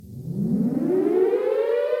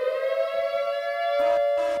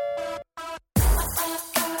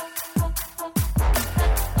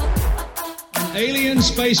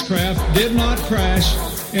American spacecraft did not crash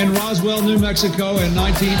in Roswell, New Mexico in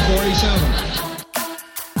 1947.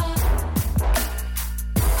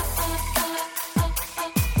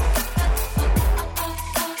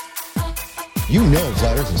 You know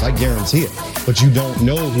flat earthers, I guarantee it. But you don't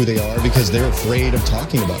know who they are because they're afraid of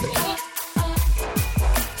talking about it.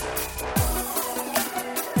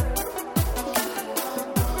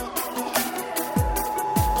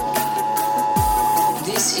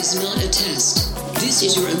 This is not a test. This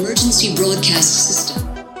is your emergency broadcast system.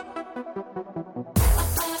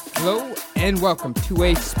 Hello and welcome to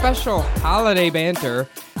a special holiday banter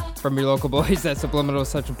from your local boys at Subliminal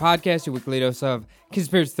Assumption Podcast, your weekly dose of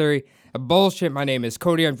conspiracy theory. Bullshit. My name is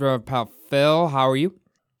Cody. I'm joined by pal Phil. How are you?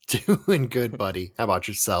 Doing good, buddy. How about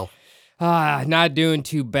yourself? Not doing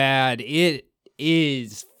too bad. It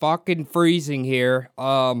is fucking freezing here.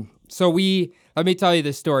 Let me tell you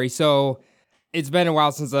this story. So it's been a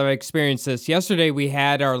while since I've experienced this. Yesterday we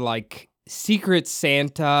had our Secret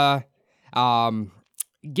Santa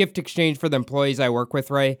gift exchange for the employees I work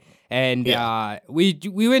with, right? And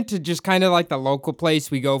we went to just kind of like the local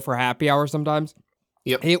place we go for happy hour sometimes.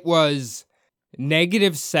 Yep. It was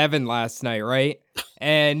 -7 last night, right?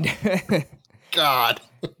 And God.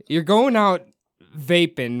 You're going out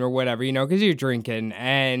vaping or whatever, because you're drinking,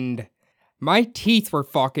 and my teeth were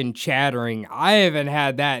fucking chattering. I haven't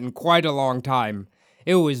had that in quite a long time.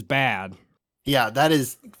 It was bad. Yeah, that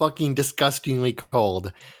is fucking disgustingly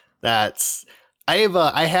cold. I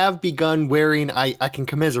have begun wearing, I can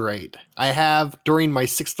commiserate. I have, during my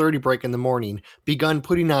 6:30 break in the morning, begun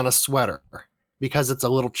putting on a sweater. Because it's a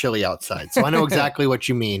little chilly outside. So I know exactly what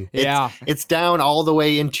you mean. It's down all the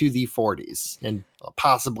way into the 40s and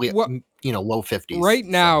possibly, low 50s. Right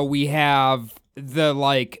now we have the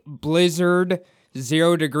blizzard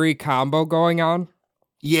 0 degree combo going on.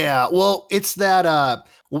 Yeah, well, it's that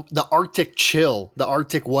the Arctic chill, the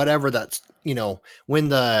Arctic whatever that's, when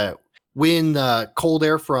the cold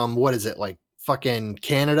air from fucking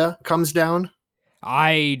Canada comes down.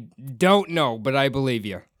 I don't know, but I believe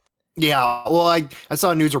you. Yeah, well, I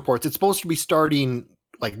saw news reports. It's supposed to be starting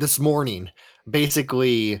this morning,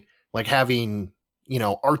 basically having,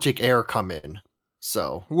 Arctic air come in.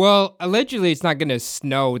 So, well, allegedly it's not going to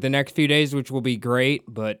snow the next few days, which will be great,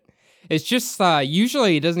 but it's just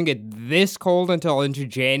usually it doesn't get this cold until into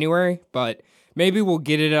January, but maybe we'll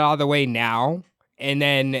get it out of the way now and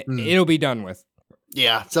then it'll be done with.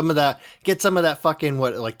 Yeah, get some of that fucking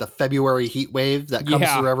the February heat wave that comes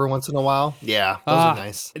through every once in a while. Yeah, those are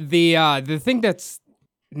nice. The thing that's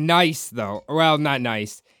nice though, well, not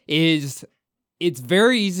nice, is it's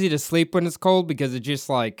very easy to sleep when it's cold because it just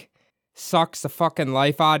sucks the fucking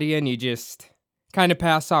life out of you and you just kind of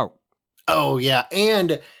pass out. Oh yeah,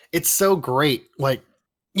 and it's so great.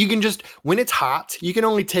 You can just, when it's hot, you can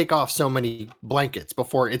only take off so many blankets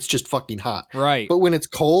before it's just fucking hot. Right. But when it's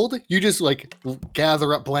cold, you just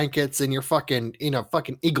gather up blankets and you're fucking in a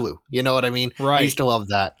fucking igloo. You know what I mean? Right. I used to love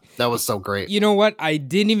that. That was so great. You know what? I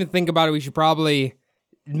didn't even think about it. We should probably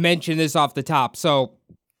mention this off the top. So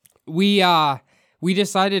we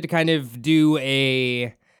decided to kind of do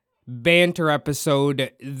a banter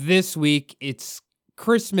episode this week. It's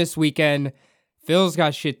Christmas weekend. Phil's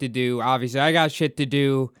got shit to do. Obviously, I got shit to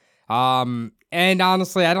do. And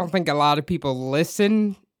honestly, I don't think a lot of people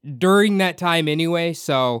listen during that time anyway.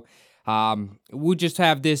 So we'll just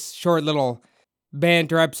have this short little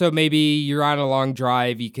banter episode. Maybe you're on a long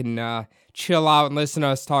drive. You can chill out and listen to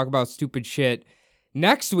us talk about stupid shit.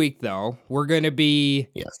 Next week, though, we're going to be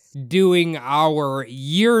doing our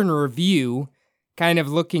year in review, kind of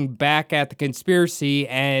looking back at the conspiracy,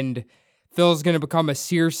 and Phil's going to become a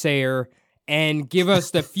seersayer and give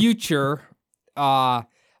us the future.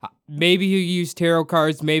 Maybe he'll use tarot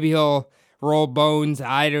cards. Maybe he'll roll bones.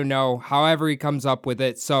 I don't know. However he comes up with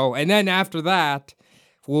it. So, and then after that,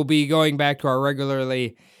 we'll be going back to our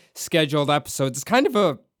regularly scheduled episodes. It's kind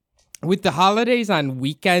of with the holidays on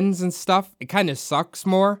weekends and stuff, it kind of sucks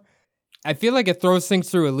more. I feel like it throws things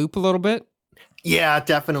through a loop a little bit. Yeah,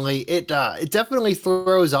 definitely. It definitely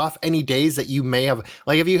throws off any days that you may have,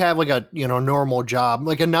 if you have a normal job,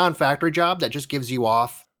 a non-factory job that just gives you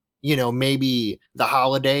off, maybe the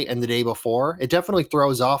holiday and the day before. It definitely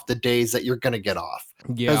throws off the days that you're gonna get off.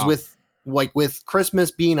 Yeah. Because with Christmas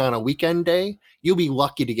being on a weekend day, you'll be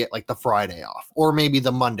lucky to get the Friday off or maybe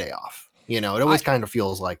the Monday off. It always kind of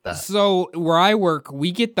feels like that. So where I work,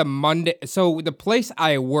 we get the Monday. So the place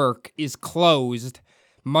I work is closed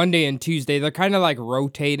Monday and Tuesday. They're kind of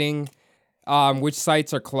rotating which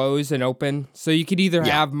sites are closed and open. So you could either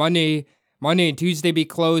have Monday and Tuesday be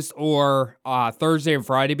closed or Thursday and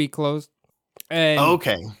Friday be closed. And,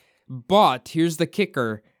 okay. But here's the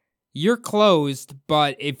kicker. you're closed,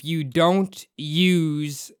 but if you don't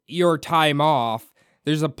use your time off,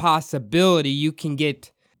 there's a possibility you can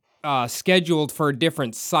get scheduled for a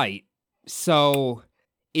different site. So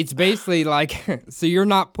it's basically like, so you're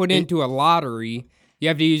not put into a lottery. You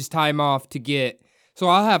have to use time off to get, so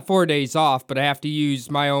I'll have 4 days off, but I have to use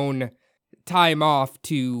my own time off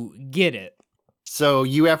to get it. So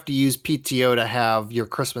you have to use PTO to have your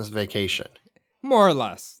Christmas vacation. More or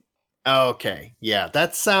less. Okay. Yeah,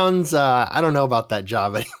 that sounds, I don't know about that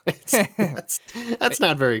job anyways. That's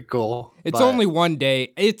not very cool. It's but- only 1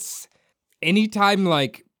 day. It's anytime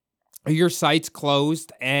like your site's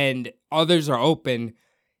closed and others are open,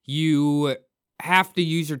 you have to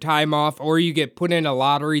use your time off or you get put in a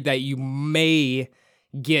lottery that you may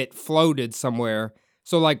get floated somewhere.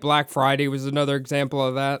 So like Black Friday was another example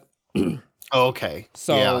of that. Okay.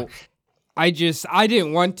 So yeah. I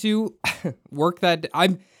didn't want to work that.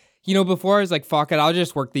 Before I was like, fuck it, I'll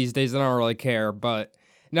just work these days. I don't really care. But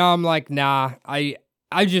now I'm like, nah,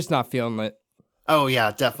 I'm just not feeling it. Oh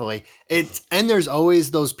yeah, definitely. And there's always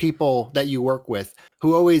those people that you work with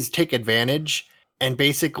who always take advantage and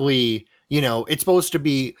basically, it's supposed to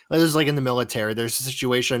be, this is like in the military, there's a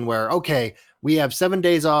situation where, okay, we have 7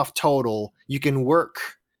 days off total. You can work,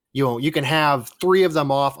 you can have 3 of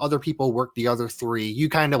them off. Other people work the other 3. You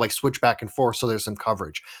kind of like switch back and forth. So there's some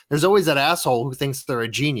coverage. There's always that asshole who thinks they're a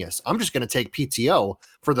genius. I'm just going to take PTO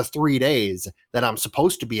for the 3 days that I'm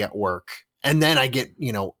supposed to be at work. And then I get,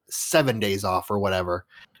 7 days off or whatever.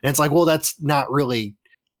 And it's like, well, that's not really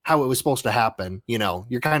how it was supposed to happen.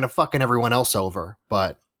 You're kind of fucking everyone else over,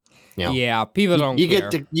 but yeah, people don't care.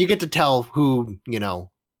 You get to tell who,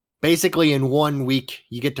 basically in 1 week,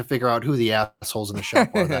 you get to figure out who the assholes in the shop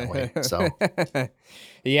are that way. So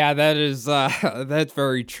yeah, that is, that's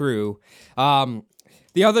very true.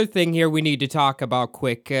 The other thing here we need to talk about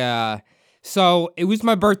quick. So it was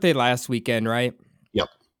my birthday last weekend, right? Yep.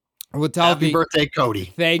 We'll tell Happy birthday, Cody.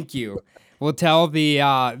 Thank you. We'll tell the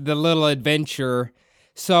little adventure.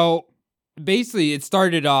 So basically it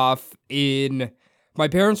started off in my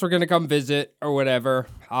parents were going to come visit or whatever.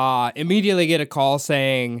 Immediately get a call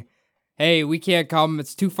saying, hey, we can't come.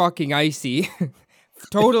 It's too fucking icy.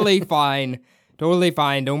 Totally fine. Totally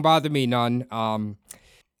fine. Don't bother me none.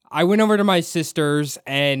 I went over to my sister's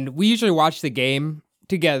and we usually watch the game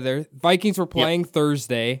together. Vikings were playing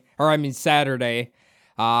Saturday. I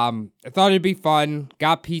thought it'd be fun.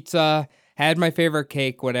 Got pizza, had my favorite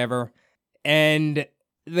cake, whatever. And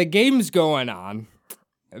the game's going on.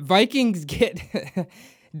 Vikings get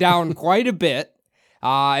down quite a bit.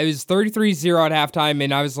 It was 33-0 at halftime,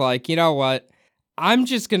 and I was like, you know what? I'm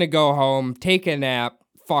just going to go home, take a nap.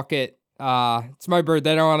 Fuck it. It's my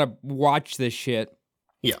birthday. I don't want to watch this shit.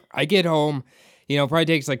 Yeah. I get home, probably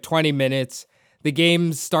takes like 20 minutes. The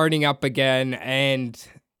game's starting up again, and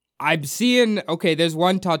I'm seeing, okay, there's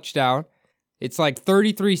one touchdown. It's like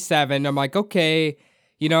 33-7. I'm like, okay,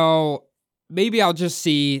 maybe I'll just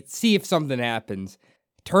see if something happens.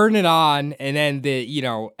 Turn it on, and then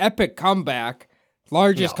the, epic comeback,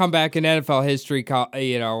 largest comeback in NFL history,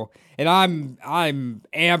 and I'm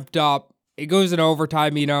amped up. It goes in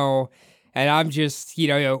overtime, and I'm just,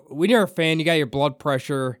 when you're a fan, you got your blood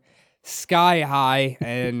pressure sky high,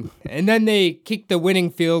 and then they kick the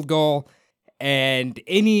winning field goal, and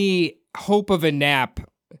any hope of a nap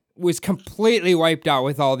was completely wiped out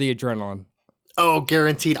with all the adrenaline. Oh,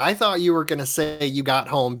 guaranteed. I thought you were going to say you got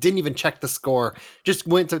home, didn't even check the score, just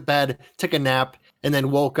went to bed, took a nap, and then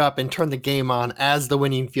woke up and turned the game on as the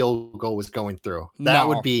winning field goal was going through. That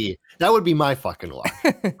would be my fucking luck,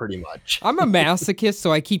 pretty much. I'm a masochist,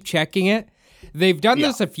 so I keep checking it. They've done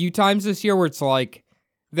this a few times this year where it's like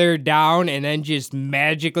they're down and then just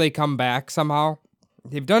magically come back somehow.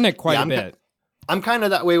 They've done it quite a bit. I'm kind of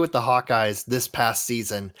that way with the Hawkeyes this past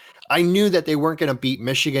season. I knew that they weren't going to beat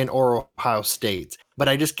Michigan or Ohio State, but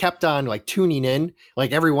I just kept on like tuning in.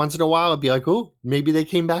 Like every once in a while, I'd be like, oh, maybe they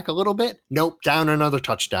came back a little bit. Nope, down another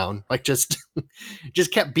touchdown. Like just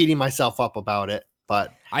kept beating myself up about it.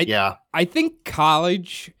 But I think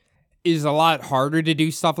college is a lot harder to do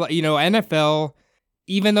stuff like, NFL,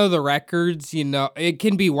 even though the records, it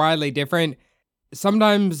can be widely different.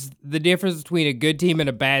 Sometimes the difference between a good team and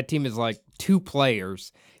a bad team is like 2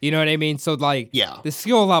 players. You know what I mean? So like the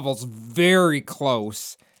skill level's very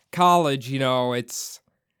close. College, it's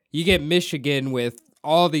you get Michigan with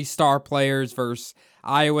all these star players versus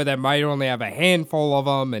Iowa that might only have a handful of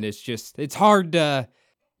them, and it's hard to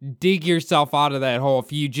dig yourself out of that hole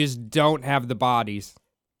if you just don't have the bodies.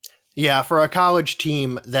 Yeah, for a college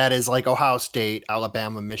team that is like Ohio State,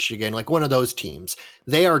 Alabama, Michigan, like one of those teams,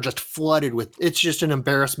 they are just flooded with, it's just an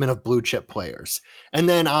embarrassment of blue chip players. And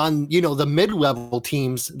then on, the mid-level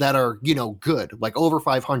teams that are, good, like over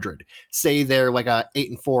 500, say they're like a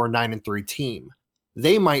 8-4, 9-3 team.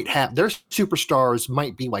 They might have their superstars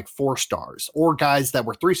might be like 4 stars or guys that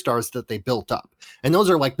were 3 stars that they built up. And those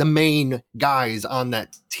are like the main guys on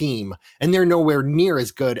that team. And they're nowhere near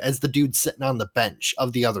as good as the dude sitting on the bench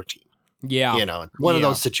of the other team. Yeah. One of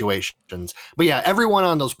those situations. But yeah, everyone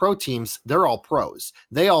on those pro teams, they're all pros.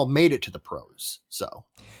 They all made it to the pros. So,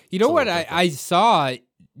 you know what? I saw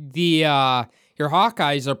your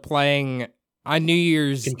Hawkeyes are playing on New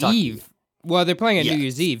Year's Kentucky. Eve. Well, they're playing on New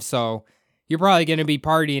Year's Eve, so you're probably going to be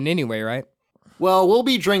partying anyway, right? Well, we'll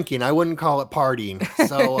be drinking. I wouldn't call it partying.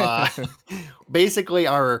 So basically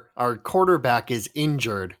our quarterback is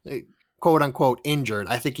injured, quote unquote injured.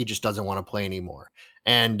 I think he just doesn't want to play anymore.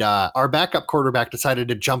 And our backup quarterback decided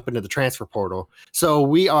to jump into the transfer portal. So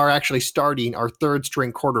we are actually starting our 3rd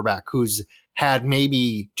string quarterback who's had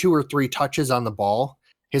maybe 2 or 3 touches on the ball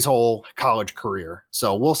his whole college career.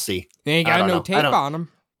 So we'll see. They ain't got no tape on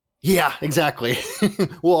him. Yeah, exactly.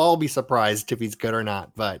 We'll all be surprised if he's good or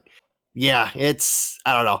not. But yeah,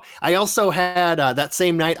 I don't know. I also had that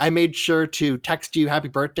same night, I made sure to text you happy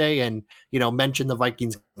birthday and, mention the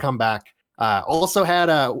Vikings comeback. Also had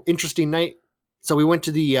a interesting night. So we went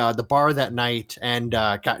to the bar that night and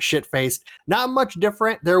got shit-faced. Not much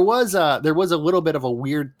different. There was a little bit of a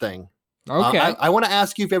weird thing. Okay. I want to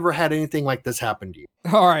ask you if you ever had anything like this happen to you.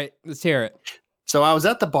 All right, let's hear it. So I was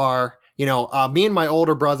at the bar. Me and my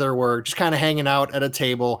older brother were just kind of hanging out at a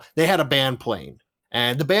table. They had a band playing,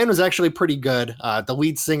 and the band was actually pretty good. The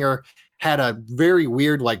lead singer had a very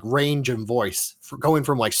weird like range and voice going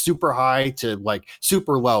from like super high to like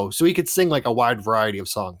super low, so he could sing like a wide variety of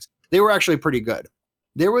songs. They were actually pretty good.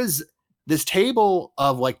 There was this table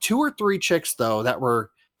of like 2 or 3 chicks though that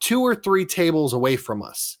were 2 or 3 tables away from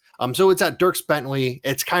us. So it's at Dirks Bentley.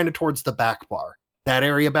 It's kind of towards the back bar, that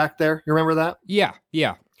area back there. You remember that? Yeah.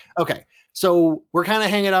 Okay. So we're kind of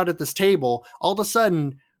hanging out at this table. All of a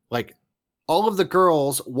sudden, like all of the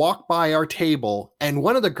girls walk by our table, and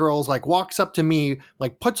one of the girls like walks up to me,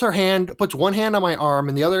 like puts one hand on my arm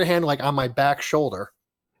and the other hand like on my back shoulder.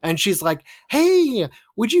 And she's like, "Hey,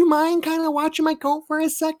 would you mind kind of watching my coat for a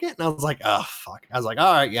second?" And I was like, "Oh, fuck." I was like,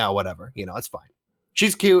 "All right, yeah, whatever. It's fine."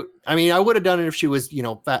 She's cute. I mean, I would have done it if she was,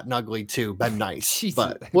 fat and ugly too. Been nice,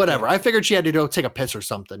 but whatever. I figured she had to go take a piss or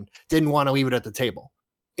something. Didn't want to leave it at the table.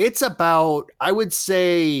 It's about, I would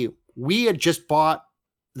say we had just bought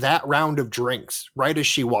that round of drinks right as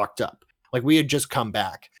she walked up. Like we had just come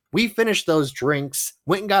back. We finished those drinks,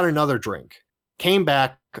 went and got another drink, came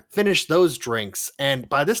back, finished those drinks. And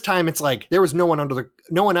by this time it's like there was no one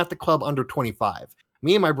at the club under 25.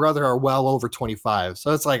 Me and my brother are well over 25.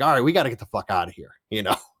 So it's like, all right, we got to get the fuck out of here,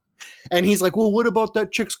 And he's like, "Well, what about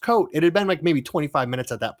that chick's coat?" It had been like maybe 25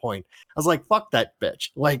 minutes at that point. I was like, fuck that bitch.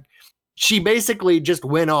 Like, she basically just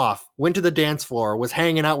went to the dance floor, was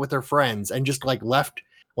hanging out with her friends, and just left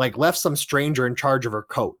some stranger in charge of her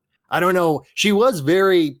coat. I don't know. She was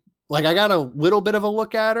very, I got a little bit of a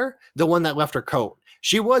look at her, the one that left her coat.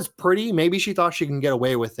 She was pretty. Maybe she thought she can get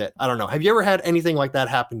away with it. I don't know. Have you ever had anything like that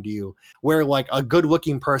happen to you where a good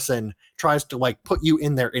looking person tries to put you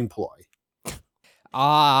in their employ?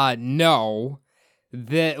 No.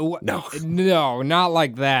 No, not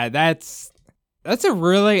like that. That's a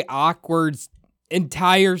really awkward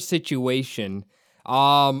entire situation.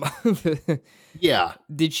 Yeah.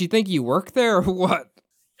 Did she think you work there or what?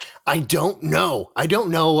 I don't know. I don't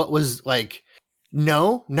know what was like.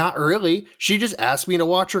 No, not really. She just asked me to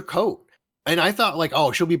watch her coat. And I thought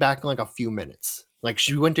oh, she'll be back in a few minutes.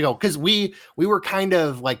 She went to go, because we were kind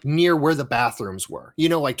of near where the bathrooms were,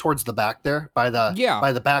 towards the back there by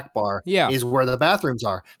the back bar is where the bathrooms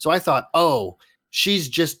are. So I thought, oh, she's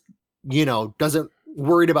just, doesn't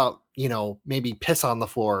worried about, maybe piss on the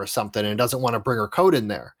floor or something and doesn't want to bring her coat in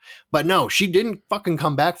there. But no, she didn't fucking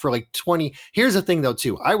come back for 20. Here's the thing though,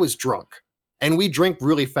 too. I was drunk. And we drink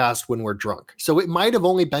really fast when we're drunk. So it might have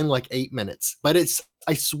only been 8 minutes, but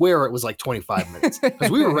I swear it was 25 minutes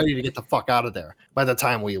because we were ready to get the fuck out of there by the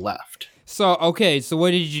time we left. So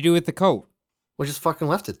what did you do with the coat? We just fucking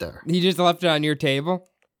left it there. You just left it on your table?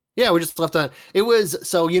 Yeah, we just left it. It was,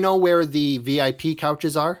 so where the VIP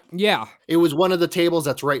couches are? Yeah. It was one of the tables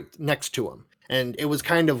that's right next to them. And it was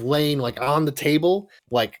kind of laying on the table,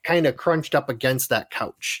 kind of crunched up against that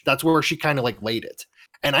couch. That's where she kind of laid it.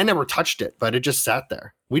 And I never touched it, but it just sat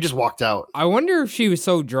there. We just walked out. I wonder if she was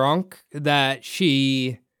so drunk that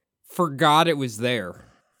she forgot it was there.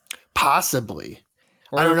 Possibly.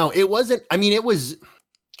 I don't know. It wasn't, it was,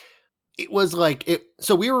 it was like it.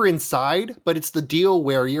 So we were inside, but it's the deal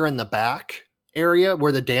where you're in the back area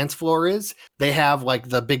where the dance floor is. They have like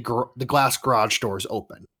the the glass garage doors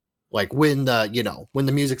open. Like when when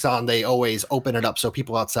the music's on, they always open it up so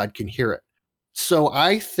people outside can hear it. So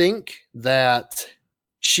I think that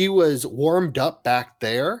she was warmed up back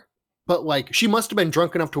there, but like she must have been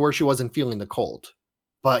drunk enough to where she wasn't feeling the cold.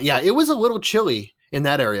 But yeah, it was a little chilly in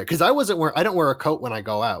that area because I don't wear a coat when I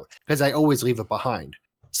go out because I always leave it behind.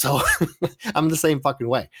 So I'm the same fucking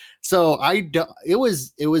way. So it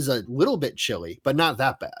was a little bit chilly, but not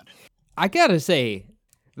that bad. I gotta say,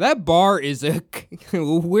 that bar is a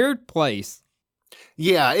weird place.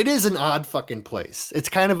 Yeah, it is an odd fucking place. It's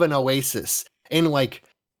kind of an oasis. And like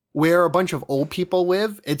where a bunch of old people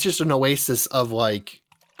live, it's just an oasis of like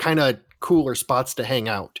kind of cooler spots to hang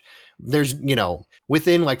out. There's,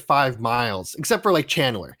 within like 5 miles, except for like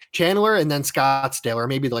Chandler and then Scottsdale are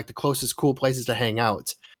maybe like the closest cool places to hang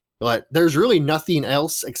out. But there's really nothing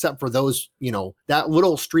else except for those, that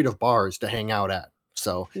little street of bars to hang out at.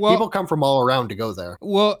 So people come from all around to go there.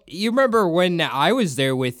 Well, you remember when I was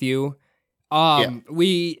there with you, I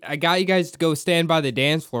got you guys to go stand by the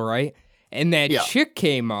dance floor, right? And that chick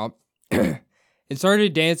came up and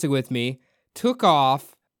started dancing with me, took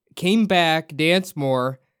off, came back, danced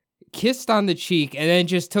more, kissed on the cheek, and then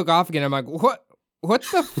just took off again. I'm like, what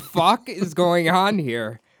the fuck is going on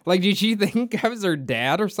here? Like, did she think I was her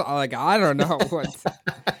dad or something? Like, I don't know what.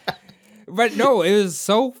 But no, it was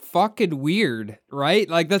so fucking weird, right?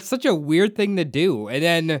 Like, that's such a weird thing to do. And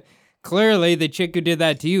then clearly the chick who did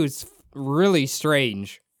that to you is really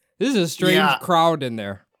strange. This is a strange crowd in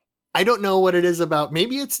there. I don't know what it is about.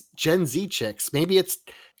 Maybe it's Gen Z chicks. Maybe it's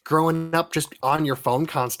growing up just on your phone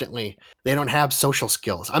constantly. They don't have social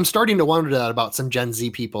skills. I'm starting to wonder that about some Gen Z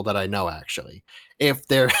people that I know, actually. If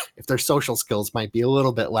their social skills might be a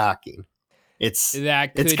little bit lacking. It's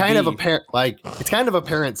kind of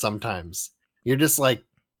apparent sometimes. You're just like,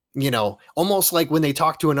 almost like when they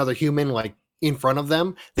talk to another human like in front of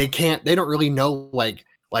them, they don't really know like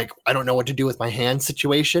I don't know what to do with my hand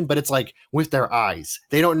situation, but it's like with their eyes.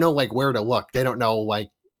 They don't know like where to look. They don't know like,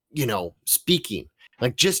 speaking.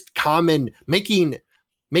 Like just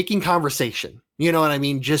making conversation. You know what I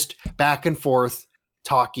mean? Just back and forth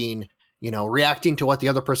talking, reacting to what the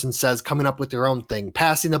other person says, coming up with their own thing,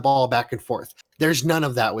 passing the ball back and forth. There's none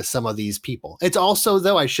of that with some of these people. It's also,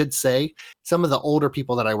 though, I should say, some of the older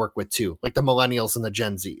people that I work with too, like the millennials and the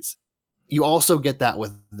Gen Zs. You also get that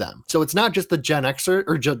with them. So it's not just the Gen Xer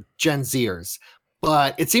or Gen Zers,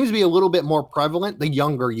 but it seems to be a little bit more prevalent the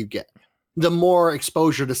younger you get. The more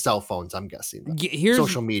exposure to cell phones, I'm guessing.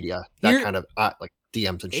 Social media, that kind of like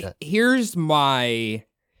DMs and shit. Here's my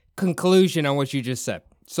conclusion on what you just said.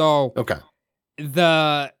 So, okay,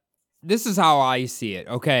 this is how I see it.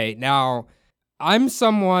 Okay, now I'm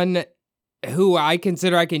someone who I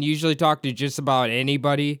consider I can usually talk to just about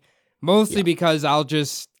anybody, mostly because I'll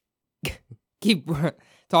just keep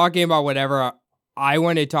talking about whatever I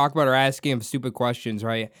want to talk about or asking them stupid questions,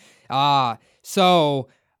 right? So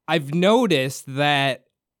I've noticed that,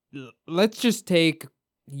 let's just take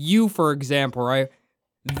you for example, right?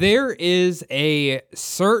 There is a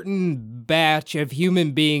certain batch of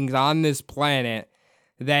human beings on this planet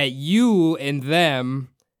that you and them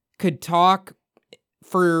could talk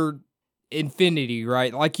for infinity,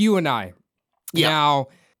 right? Like you and I. Yeah. Now,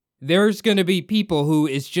 there's going to be people who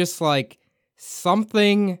it's just like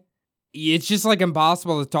it's just like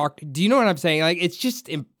impossible to talk. Do you know what I'm saying? Like, it's just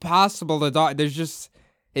impossible to talk.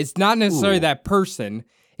 It's not necessarily that person.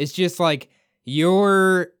 It's just like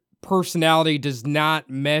your personality does not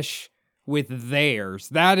mesh with theirs.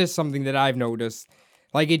 That is something that I've noticed.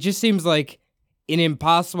 Like, it just seems like an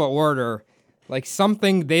impossible order. Like,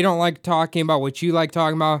 something they don't like talking about, what you like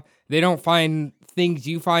talking about. They don't find things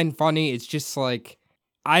you find funny. It's just like,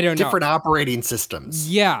 I don't know. Different operating systems.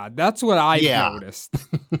 Yeah, that's what I've noticed.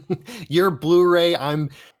 You're Blu-ray,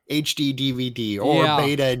 I'm HD DVD or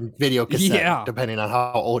beta video cassette, depending on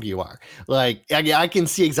how old you are. Like, I can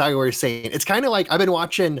see exactly what you're saying. It's kind of like I've been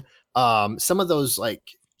watching some of those like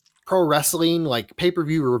pro wrestling, like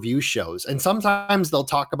pay-per-view review shows. And sometimes they'll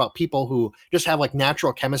talk about people who just have like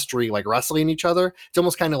natural chemistry, like wrestling each other. It's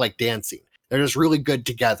almost kind of like dancing. They're just really good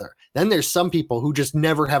together. Then there's some people who just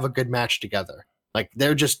never have a good match together. Like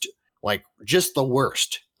they're just the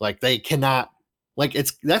worst. Like they cannot, like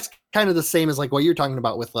that's kind of the same as like what you're talking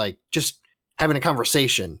about with like just having a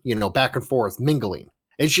conversation, back and forth, mingling.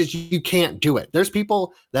 It's just, you can't do it. There's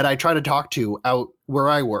people that I try to talk to out where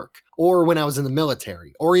I work or when I was in the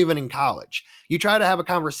military or even in college. You try to have a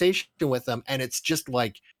conversation with them and it's just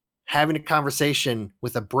like, having a conversation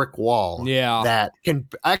with a brick wall. Yeah. That can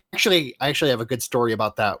I actually have a good story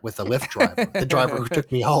about that with a Lyft driver, the driver who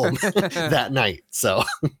took me home that night. So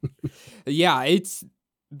Yeah,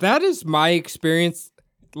 that is my experience.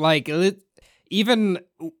 Like, even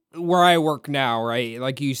where I work now, right?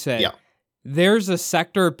 Like you said, Yeah. there's a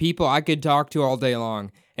sector of people I could talk to all day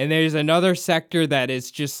long. And there's another sector that is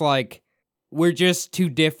just like, we're just too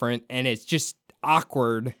different. And it's just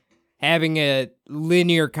awkward having a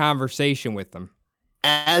linear conversation with them.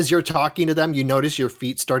 as you're talking to them, you notice your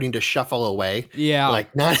feet starting to shuffle away. Yeah.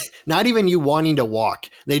 Like not even you wanting to walk.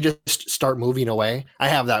 They just start moving away. I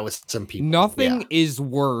have that with some people. Nothing Yeah. is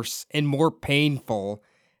worse and more painful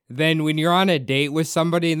than when you're on a date with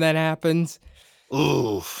somebody and that happens.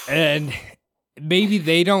 Oof. And maybe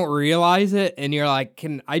they don't realize it. And you're like,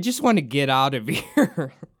 I just want to get out of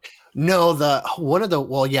here. No,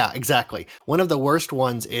 exactly. One of the worst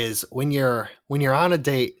ones is when you're on a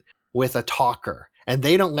date with a talker and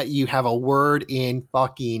they don't let you have a word in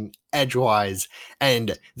fucking edgewise,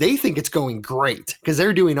 and they think it's going great because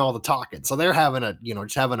they're doing all the talking. So they're having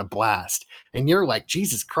just having a blast. And you're like,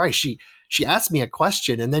 Jesus Christ, she asked me a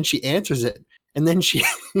question and then she answers it. And then she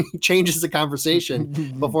changes the conversation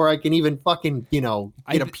before I can even fucking, get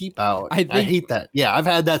a peep out. I hate that. Yeah, I've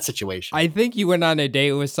had that situation. I think you went on a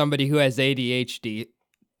date with somebody who has ADHD.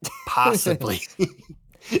 Possibly.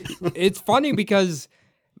 It's funny because,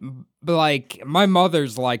 like, my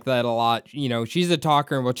mother's like that a lot. She's a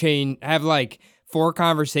talker and will have like 4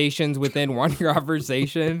 conversations within one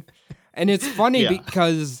conversation. And it's funny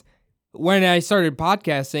because when I started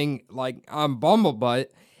podcasting, like, I'm Bumblebutt,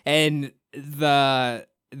 and the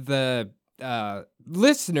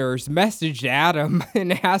listeners messaged Adam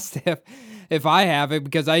and asked if I have it,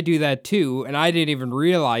 because I do that too, and I didn't even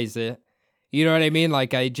realize it. You know what I mean?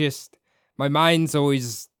 Like, my mind's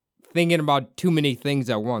always thinking about too many things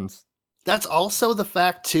at once. That's also the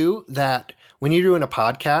fact too that when you're doing a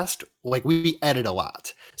podcast, like, we edit a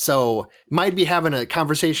lot. So might be having a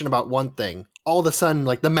conversation about one thing. All of a sudden,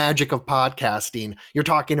 like, the magic of podcasting, you're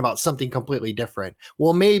talking about something completely different.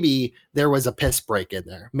 Well, maybe there was a piss break in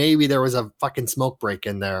there. Maybe there was a fucking smoke break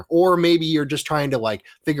in there. Or maybe you're just trying to, like,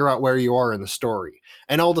 figure out where you are in the story.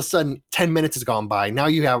 And all of a sudden, 10 minutes has gone by. Now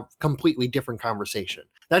you have completely different conversation.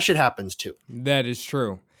 That shit happens too. That is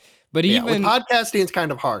true. But With even podcasting, it's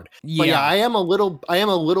kind of hard. But yeah, I am a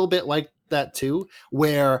little bit like that too,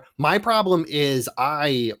 where my problem is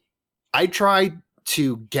I try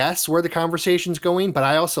to guess where the conversation's going, but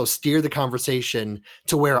I also steer the conversation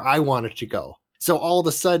to where I want it to go. So all of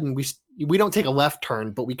a sudden we don't take a left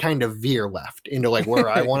turn, but we kind of veer left into, like, where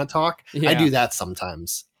I want to talk. I do that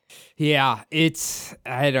sometimes. Yeah,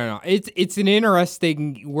 I don't know. It's an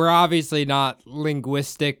interesting, we're obviously not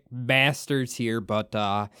linguistic masters here, but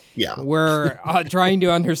we're trying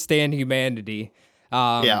to understand humanity.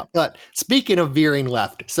 But speaking of veering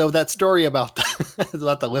left, so that story about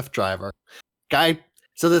about the Lyft driver guy.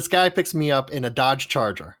 So this guy picks me up in a Dodge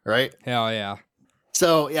Charger, right? Hell yeah.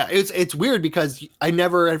 So yeah, it's weird because I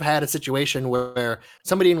never have had a situation where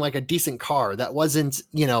somebody in, like, a decent car that wasn't,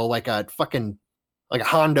 like a fucking, like a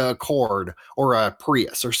Honda Accord or a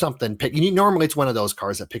Prius or something. Normally it's one of those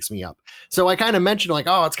cars that picks me up. So I kind of mentioned, like,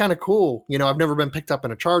 oh, it's kind of cool. I've never been picked up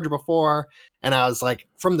in a Charger before. And I was like,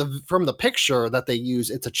 from the picture that they use,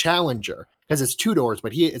 it's a Challenger because it's 2 doors,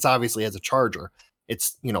 but it's obviously has a Charger.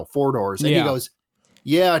 It's, 4 doors. And he goes,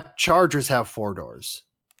 yeah, Chargers have 4 doors.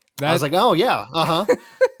 I was like, oh yeah.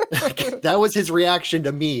 That was his reaction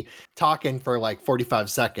to me talking for like 45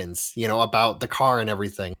 seconds, about the car and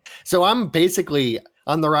everything. So I'm basically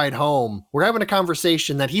on the ride home. We're having a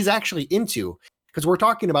conversation that he's actually into because we're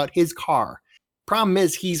talking about his car. Problem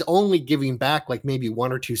is, he's only giving back like maybe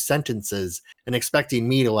 1 or 2 sentences and expecting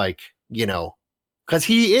me to, like, because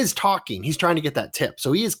he is talking. He's trying to get that tip.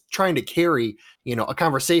 So he is trying to carry, a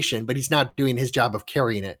conversation, but he's not doing his job of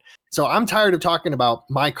carrying it. So I'm tired of talking about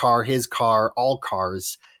my car, his car, all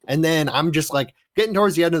cars. And then I'm just like getting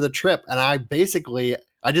towards the end of the trip. And I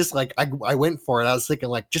went for it. I was thinking,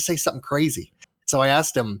 like, just say something crazy. So I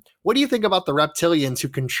asked him, what do you think about the reptilians who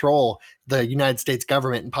control the United States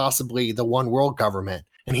government and possibly the one world government?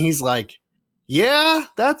 And he's like, yeah,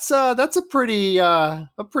 that's a pretty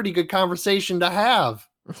good conversation to have.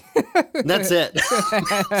 And that's it.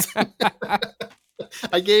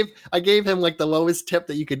 I gave him like the lowest tip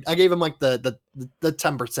that you could. I gave him like the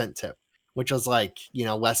 10% tip, which was like,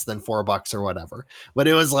 less than $4 or whatever. But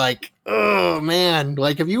it was like, oh man,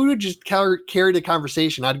 like if you would just carry the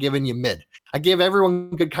conversation, I'd given you mid. I gave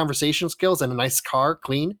everyone good conversation skills and a nice car,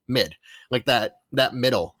 clean, mid. like that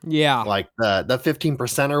middle, Yeah. like the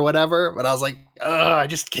 15% or whatever. But I was like, I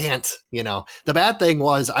just can't. The bad thing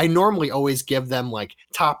was I normally always give them like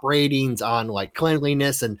top ratings on like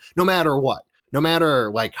cleanliness, and no matter what, no matter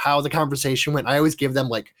like how the conversation went, I always give them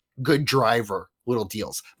like good driver little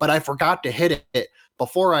deals. But I forgot to hit it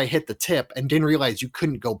before I hit the tip and didn't realize you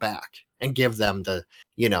couldn't go back and give them the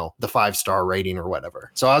 5-star rating or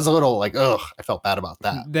whatever. So I was a little like, I felt bad about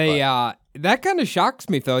that. That kind of shocks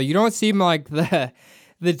me, Phil. You don't seem like the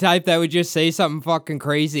type that would just say something fucking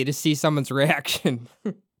crazy to see someone's reaction.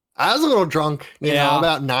 I was a little drunk, Yeah.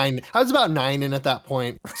 about 9. I was about 9 in at that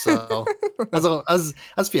point. So I was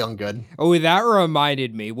feeling good. Oh, that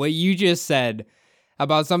reminded me what you just said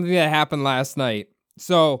about something that happened last night.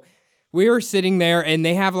 So we were sitting there and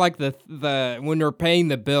they have like the when we're paying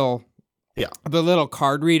the bill, yeah, the little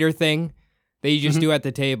card reader thing that you just do at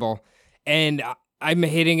the table. And I'm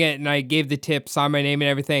hitting it and I gave the tip, signed my name and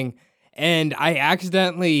everything. And I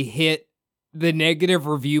accidentally hit the negative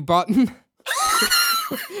review button.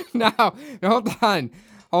 Now, hold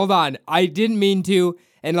on. I didn't mean to.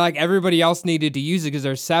 And like everybody else needed to use it because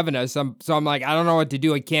there's 7 of us. So I'm like, I don't know what to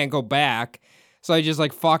do. I can't go back. So I just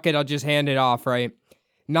like, fuck it. I'll just hand it off, right?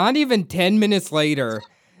 Not even 10 minutes later,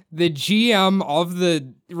 the GM of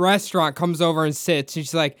the restaurant comes over and sits. And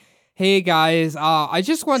she's like, hey guys, I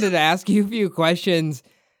just wanted to ask you a few questions.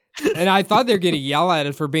 And I thought they were going to yell at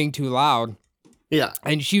us for being too loud. Yeah.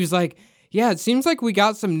 And she was like, yeah, it seems like we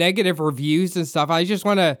got some negative reviews and stuff. I just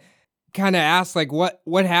want to kind of ask, like,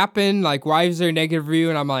 what happened? Like, why is there a negative review?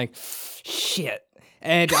 And I'm like, shit.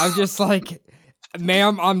 And I'm just like,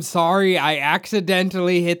 ma'am, I'm sorry. I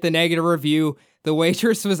accidentally hit the negative review. The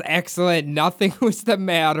waitress was excellent. Nothing was the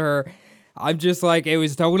matter. I'm just like, it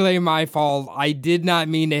was totally my fault. I did not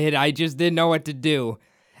mean to hit. I just didn't know what to do.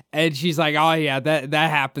 And she's like, oh, yeah, that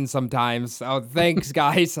happens sometimes. Oh, thanks,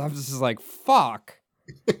 guys. I'm just like, fuck.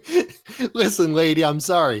 Listen, lady, I'm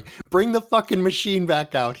sorry. Bring the fucking machine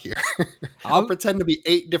back out here. I'll pretend to be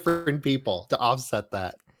 8 different people to offset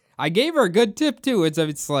that. I gave her a good tip, too.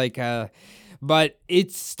 It's like, but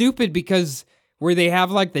it's stupid because where they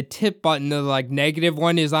have like the tip button, the like negative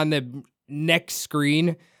one is on the next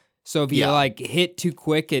screen. So if you like hit too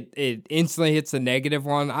quick, it instantly hits the negative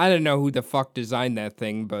one. I don't know who the fuck designed that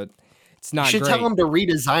thing, but it's not great. You should tell them to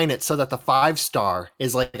redesign it so that the 5-star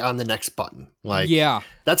is like on the next button. Like, yeah,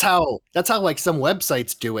 that's how like some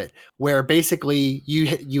websites do it, where basically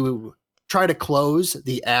you try to close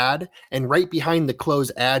the ad, and right behind the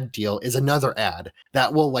close ad deal is another ad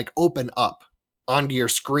that will like open up onto your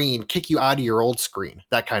screen, kick you out of your old screen,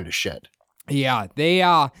 that kind of shit. Yeah,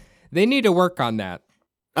 they need to work on that.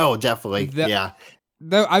 Oh, definitely. Yeah.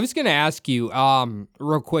 I was going to ask you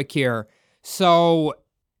real quick here. So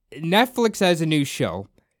Netflix has a new show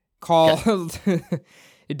called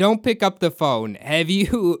Don't Pick Up the Phone. Have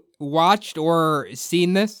you watched or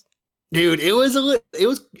seen this? Dude,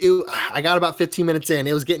 I got about 15 minutes in.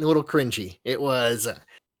 It was getting a little cringy. It was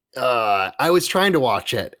I was trying to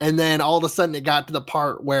watch it, and then all of a sudden it got to the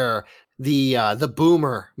part where the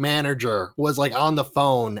boomer manager was like on the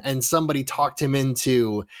phone and somebody talked him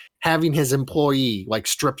into having his employee like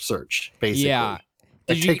strip search, basically. Yeah.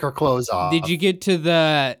 Take her clothes off. Did you get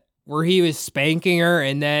to where he was spanking her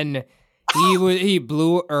and then he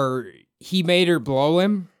made her blow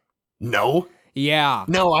him? No. Yeah.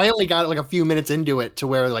 No, I only got like a few minutes into it to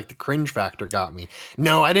where like the cringe factor got me.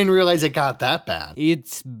 No, I didn't realize it got that bad.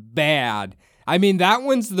 It's bad. I mean, that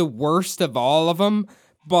one's the worst of all of them,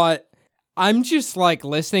 but I'm just like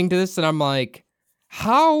listening to this and I'm like,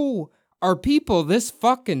 how are people this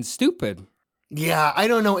fucking stupid? Yeah, I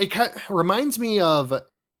don't know. It kind of reminds me of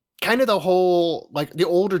kind of the whole, like the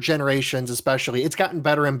older generations, especially. It's gotten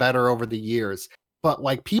better and better over the years. But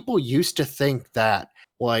like people used to think that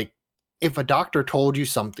like if a doctor told you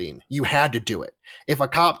something, you had to do it. If a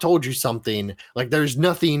cop told you something, like there's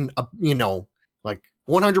nothing, like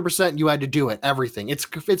 100% you had to do it, everything.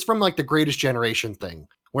 It's from like the Greatest Generation thing,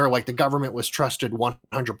 where like the government was trusted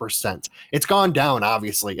 100%. It's gone down,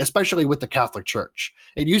 obviously, especially with the Catholic Church.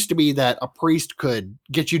 It used to be that a priest could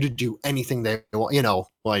get you to do anything they want,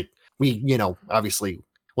 like we, obviously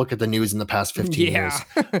look at the news in the past 15 years.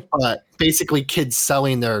 But basically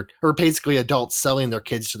basically adults selling their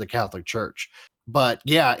kids to the Catholic Church. But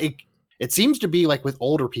yeah, it seems to be like with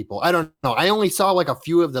older people. I don't know. I only saw like a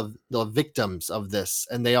few of the victims of this,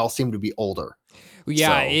 and they all seem to be older.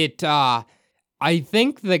 Yeah, I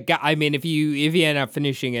think the guy, I mean, if you end up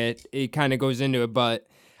finishing it, it kind of goes into it, but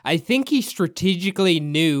I think he strategically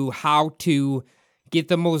knew how to get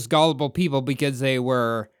the most gullible people because they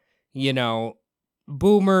were,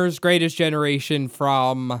 boomers, Greatest Generation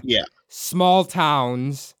from small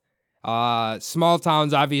towns, Small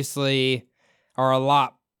towns obviously are a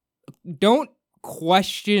lot. Don't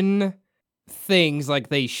question things like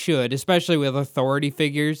they should, especially with authority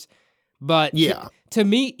figures. But Yeah. to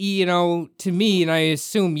me, and I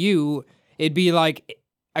assume you, it'd be like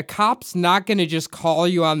a cop's not going to just call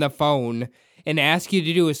you on the phone and ask you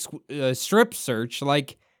to do a strip search.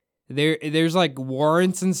 Like there's like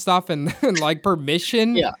warrants and stuff and, and like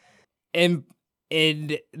permission. Yeah. And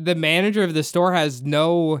the manager of the store has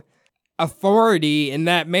no authority in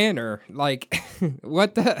that manner. Like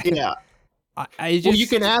what the? Yeah. I just, Well,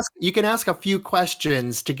 you can ask a few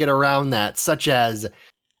questions to get around that, such as,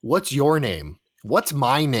 what's your name? What's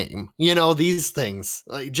my name? You know, these things.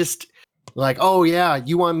 Like, just like, oh yeah,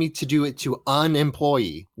 you want me to do it to an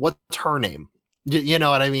employee. What's her name? You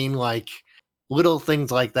know what I mean? Like little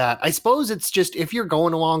things like that. I suppose it's just if you're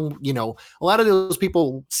going along, you know, a lot of those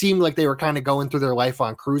people seem like they were kind of going through their life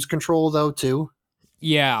on cruise control though too.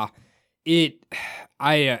 yeah, I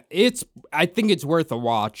think it's worth a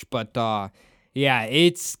watch, but yeah,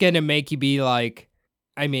 it's gonna make you be like,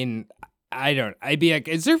 I mean, I'd be like,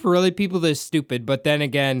 is there really people this stupid? But then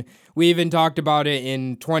again, we even talked about it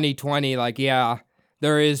in 2020, like, yeah,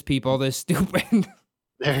 there is people this stupid.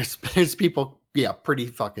 There's people, yeah, pretty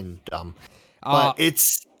fucking dumb. Uh, But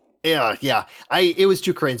it's it was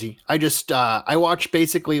too crazy. I just I watched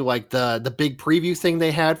basically like the big preview thing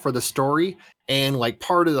they had for the story and like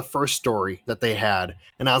part of the first story that they had,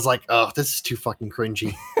 and I was like, oh, this is too fucking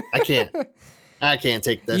cringy. I can't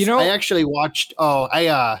take this. You know- I actually watched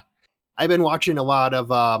I've been watching a lot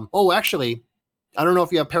of actually, I don't know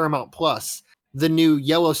if you have Paramount Plus. The new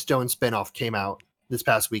Yellowstone spinoff came out this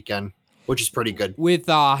past weekend, which is pretty good. with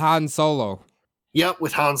Han Solo. Yep,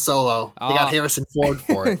 with Han Solo. They got Harrison Ford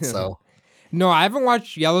for it, so No, I haven't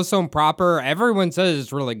watched Yellowstone proper. Everyone says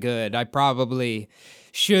it's really good. I probably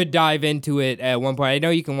should dive into it at one point. I know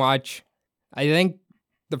you can watch, I think,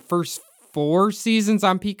 the first 4 seasons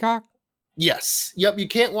on Peacock. yes. Yep, you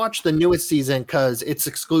can't watch the newest season because it's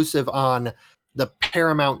exclusive on the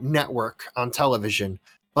Paramount Network on television.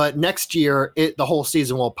 But next year, the whole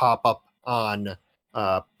season will pop up on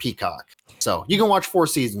Peacock. So you can watch 4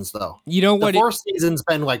 seasons though. You know what? The 4th season's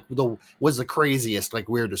been like was the craziest, like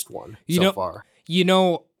weirdest one so far.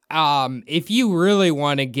 If you really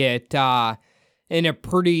want to get in a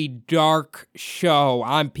pretty dark show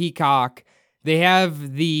on Peacock, they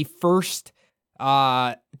have the first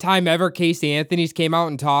time ever Casey Anthony's came out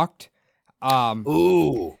and talked.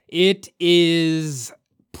 Ooh. It is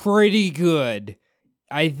pretty good.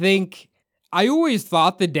 I think I always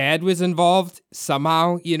thought the dad was involved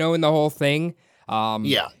somehow, in the whole thing.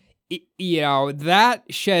 Yeah. That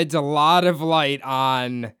sheds a lot of light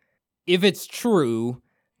on if it's true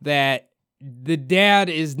that the dad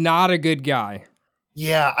is not a good guy.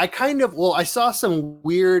 Yeah, I saw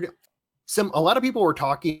a lot of people were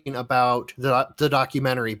talking about the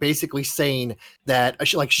documentary, basically saying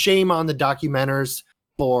that like shame on the documenters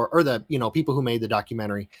or the, people who made the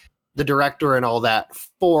documentary, the director and all that,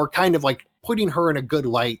 for kind of like putting her in a good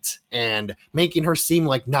light and making her seem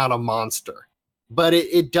like not a monster. But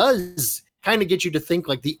it does kind of get you to think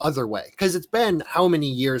like the other way, because it's been how many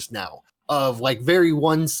years now of like very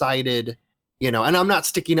one-sided, and I'm not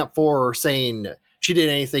sticking up for her or saying she did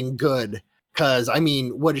anything good, because I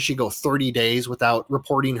mean, what did she go 30 days without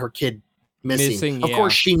reporting her kid missing? Of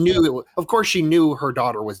course she knew her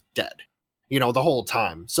daughter was dead, the whole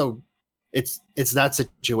time. So it's that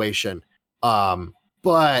situation.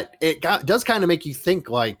 But it does kind of make you think,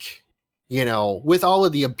 like, with all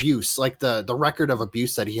of the abuse, like the record of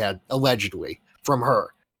abuse that he had allegedly from her,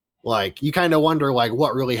 like you kind of wonder like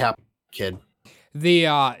what really happened, kid.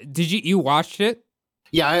 Did you watched it?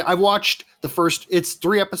 Yeah, I've watched the first. It's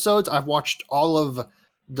 3 episodes. I've watched all of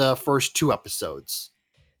the first 2 episodes.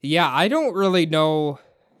 Yeah, I don't really know,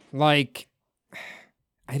 like,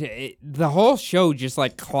 the whole show just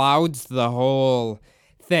like clouds the whole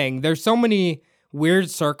thing. There's so many weird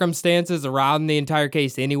circumstances around the entire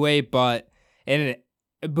case anyway, before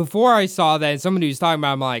I saw that and somebody was talking about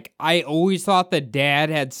it, I'm like, I always thought the dad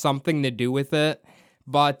had something to do with it.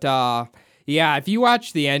 But yeah, if you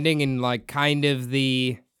watch the ending and like kind of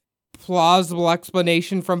the plausible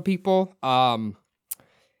explanation from people,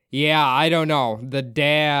 yeah, I don't know. The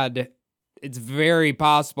dad, it's very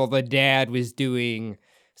possible the dad was doing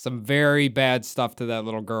some very bad stuff to that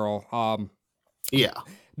little girl. Yeah.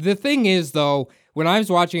 The thing is, though, when I was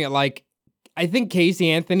watching it, like, I think Casey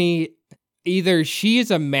Anthony, either she is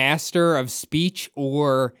a master of speech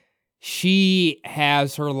or she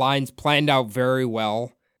has her lines planned out very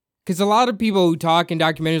well. Because a lot of people who talk in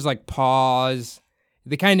documentaries like pause,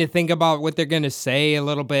 they kind of think about what they're going to say a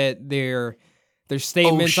little bit. They're Their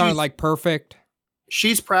statements aren't like perfect.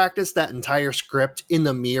 She's practiced that entire script in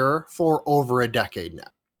the mirror for over a decade now.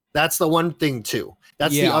 That's the one thing too.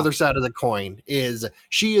 That's the other side of the coin, is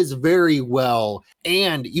she is very well.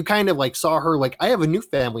 And you kind of like saw her like, I have a new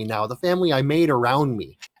family now, the family I made around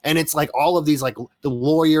me. And it's like all of these, like the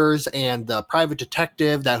lawyers and the private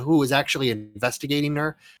detective who is actually investigating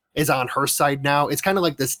her is on her side now. It's kind of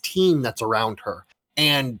like this team that's around her.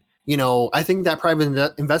 And, you know, I think that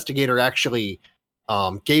private investigator actually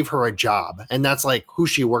gave her a job, and that's like who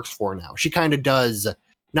she works for now. She kind of does,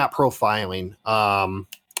 not profiling.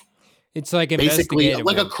 It's like basically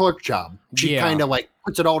like a clerk job. She kind of like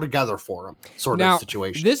puts it all together for him, sort of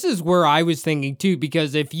situation. This is where I was thinking too,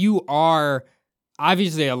 because if you are,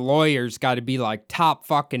 obviously a lawyer's got to be like top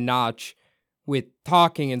fucking notch with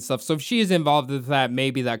talking and stuff. So if she is involved with that,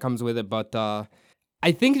 maybe that comes with it. But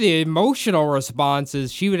I think the emotional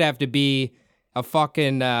responses, she would have to be a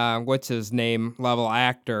fucking, what's his name, level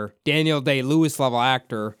actor, Daniel Day-Lewis level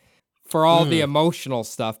actor, for all the emotional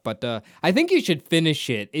stuff. But I think you should finish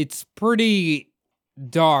it. It's pretty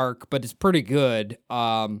dark, but it's pretty good.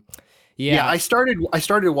 Yeah, I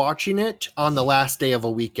started watching it on the last day of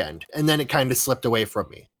a weekend, and then it kind of slipped away from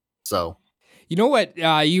me. So, you know what?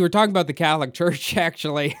 You were talking about the Catholic Church,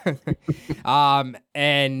 actually,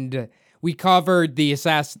 and we covered the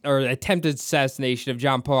attempted assassination of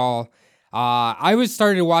John Paul. I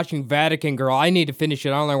started watching Vatican Girl. I need to finish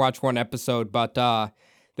it. I only watched one episode, but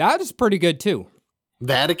that is pretty good too.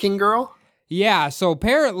 Vatican Girl? Yeah. So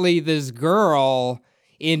apparently, this girl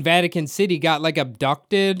in Vatican City got like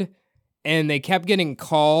abducted. And they kept getting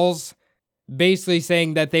calls basically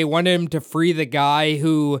saying that they wanted him to free the guy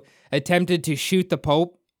who attempted to shoot the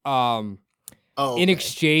Pope in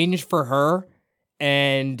exchange for her.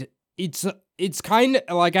 And it's kind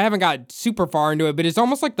of like, I haven't got super far into it, but it's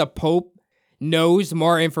almost like the Pope knows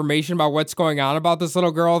more information about what's going on about this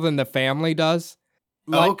little girl than the family does.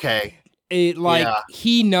 Like,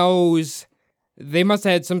 he knows they must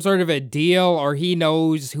have had some sort of a deal, or he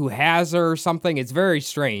knows who has her or something. It's very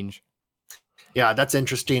strange. Yeah, that's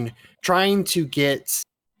interesting. Trying to get,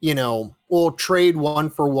 trade one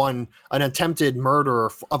for one an attempted murder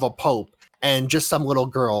of a pope and just some little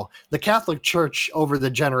girl. The Catholic Church over the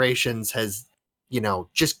generations has,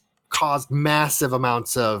 just caused massive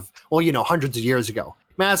amounts of, hundreds of years ago,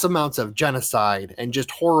 massive amounts of genocide and just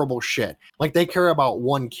horrible shit. Like they care about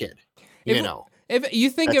one kid, If you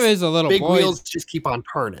think of it as a little big boy, wheels just keep on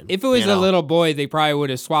turning. If it was a little boy, they probably would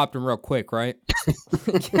have swapped him real quick, right?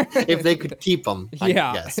 If they could keep him, I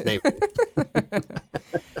guess maybe.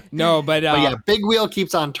 No, but big wheel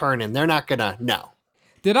keeps on turning. They're not gonna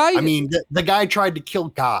I mean, the guy tried to kill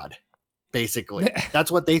God. Basically,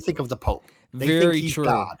 that's what they think of the Pope. They think he's true.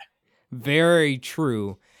 God. Very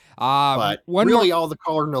true. But all the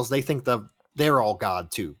cardinals, they think they're all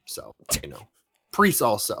God too. So priests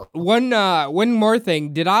also. One more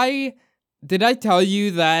thing. Did I tell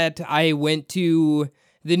you that I went to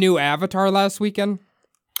the new Avatar last weekend?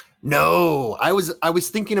 No, I was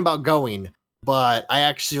thinking about going, but I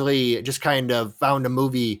actually just kind of found a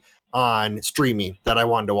movie on streaming that I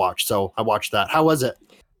wanted to watch, so I watched that. How was it?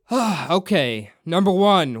 Okay. Number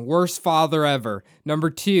 1, worst father ever. Number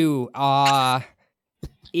 2,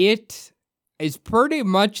 it is pretty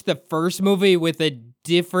much the first movie with a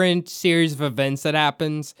different series of events that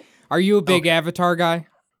happens. Are you a big Avatar guy?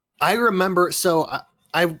 I remember, so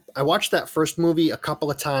I watched that first movie a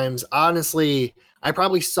couple of times. Honestly, I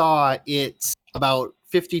probably saw it about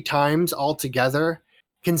 50 times altogether,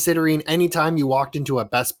 considering anytime you walked into a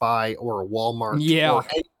Best Buy or a Walmart or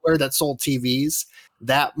anywhere that sold TVs,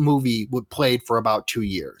 that movie would played for about 2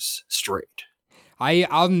 years straight.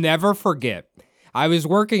 I'll never forget. I was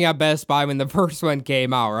working at Best Buy when the first one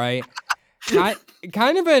came out, right?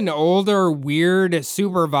 Kind of an older, weird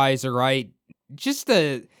supervisor, right? Just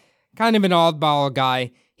a kind of an oddball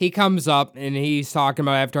guy. He comes up and he's talking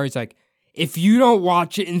about Avatar. He's like, if you don't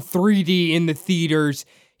watch it in 3D in the theaters,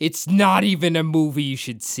 it's not even a movie you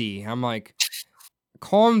should see. I'm like,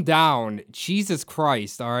 calm down. Jesus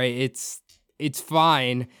Christ. All right. It's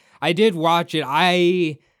fine. I did watch it.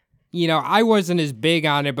 I wasn't as big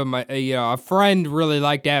on it, but a friend really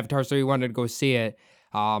liked Avatar, so he wanted to go see it.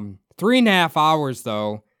 3.5 hours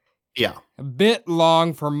though. Yeah. A bit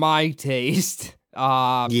long for my taste.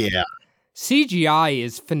 Yeah. CGI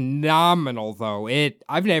is phenomenal though.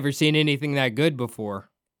 I've never seen anything that good before.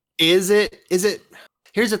 Is it?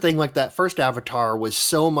 Here's the thing, like that first Avatar was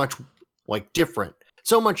so much like different.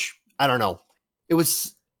 So much, I don't know. It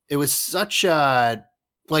was such a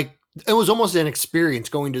it was almost an experience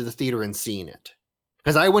going to the theater and seeing it.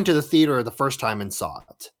 Because I went to the theater the first time and saw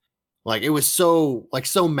it. Like it was so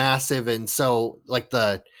massive and so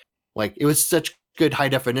it was such good high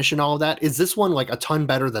definition, all of that. Is this one like a ton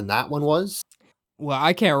better than that one was? Well,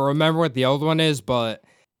 I can't remember what the old one is, but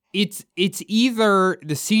it's either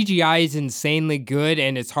the CGI is insanely good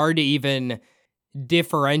and it's hard to even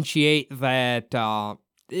differentiate that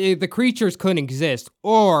the creatures couldn't exist,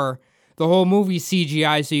 or the whole movie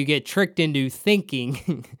CGI, so you get tricked into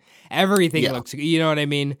thinking everything looks, you know what I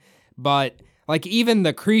mean? But like even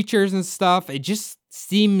the creatures and stuff, it just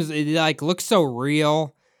seems, it like looks so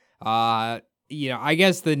real. You know, I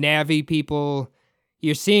guess the Na'vi people,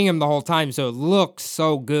 you're seeing them the whole time, so it looks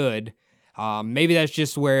so good. Maybe that's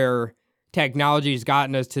just where technology's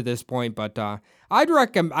gotten us to this point, but I'd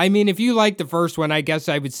recommend, I mean, if you like the first one, I guess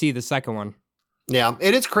I would see the second one. Yeah,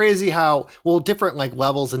 it is crazy how, different like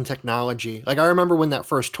levels in technology. Like I remember when that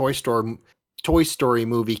first Toy Story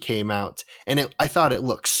movie came out, and I thought it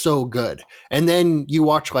looked so good. And then you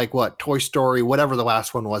watch like Toy Story, whatever the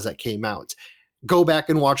last one was that came out. Go back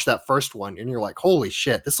and watch that first one, and you're like, holy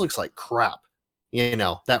shit, this looks like crap. You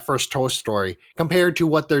know, that first Toy Story compared to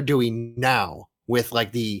what they're doing now with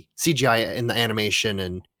like the CGI and the animation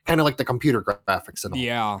and kind of like the computer graphics and all.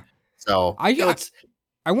 Yeah. So I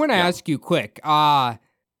want to ask you quick,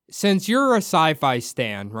 since you're a sci-fi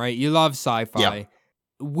stan, right? You love sci-fi. Yeah.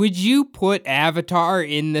 Would you put Avatar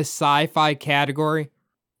in the sci-fi category?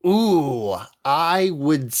 Ooh, I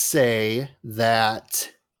would say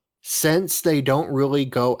that since they don't really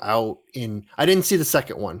go out I didn't see the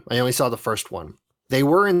second one. I only saw the first one. They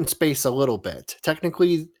were in space a little bit.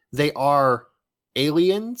 Technically, they are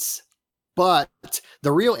aliens, but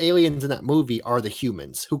the real aliens in that movie are the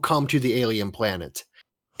humans who come to the alien planet.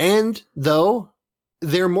 And though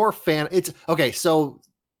they're more so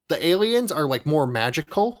the aliens are like more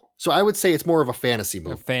magical. So I would say it's more of a fantasy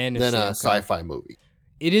movie than a sci-fi movie.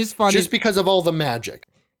 It is funny. Just because of all the magic.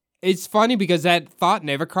 It's funny because that thought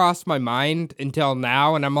never crossed my mind until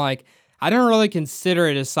now. And I'm like, I don't really consider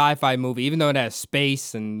it a sci-fi movie, even though it has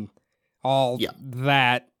space and all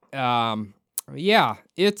that.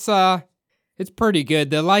 It's pretty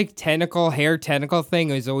good. The like hair tentacle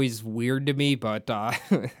thing is always weird to me, but I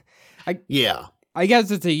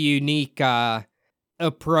guess it's a unique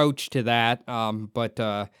approach to that.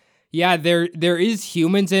 There is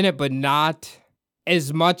humans in it, but not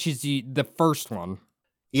as much as the first one.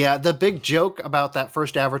 Yeah, the big joke about that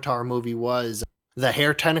first Avatar movie was the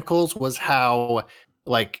hair tentacles was how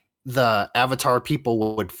like the Avatar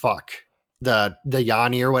people would fuck the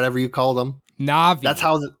Yanni or whatever you call them. Na'vi. That's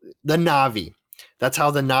how the Na'vi. That's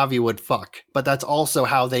how the Na'vi would fuck. But that's also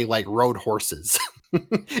how they like rode horses.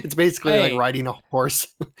 It's basically like riding a horse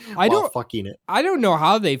while fucking it. I don't know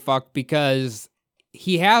how they fuck because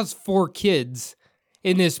he has 4 kids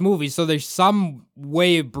in this movie, so there's some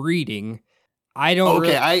way of breeding. I don't.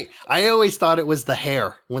 Okay, I always thought it was the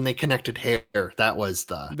hair when they connected hair.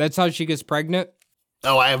 That's how she gets pregnant.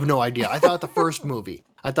 Oh, I have no idea. I thought the first movie.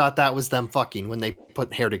 I thought that was them fucking when they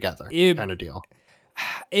put hair together, kind of deal.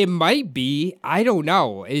 It might be. I don't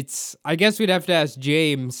know. I guess we'd have to ask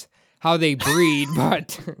James how they breed,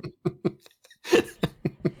 but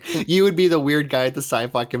you would be the weird guy at the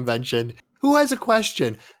sci-fi convention. Who has a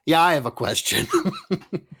question? Yeah, I have a question.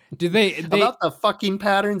 Do they about the fucking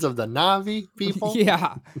patterns of the Na'vi people?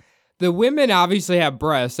 Yeah. The women obviously have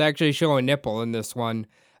breasts. They actually show a nipple in this one.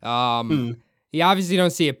 You obviously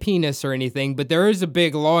don't see a penis or anything, but there is a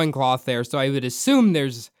big loincloth there, so I would assume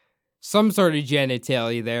there's some sort of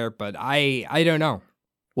genitalia there, but I don't know.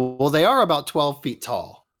 Well, they are about 12 feet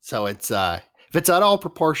tall, so it's if it's at all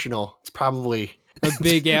proportional, it's probably a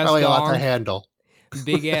big ass probably dong. A lot to handle.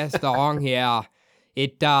 Big ass dong, yeah.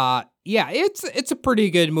 It's a pretty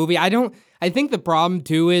good movie. I think the problem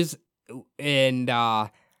too is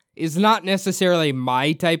not necessarily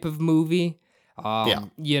my type of movie.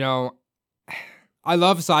 You know, I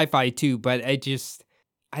love sci-fi too, but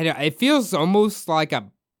it feels almost like a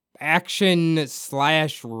action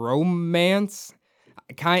 / romance.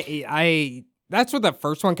 That's what the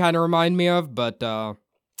first one kind of reminded me of, but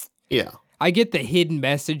I get the hidden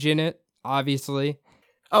message in it, obviously.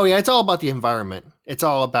 Oh yeah, it's all about the environment. It's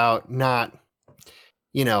all about not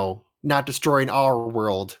destroying our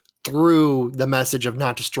world through the message of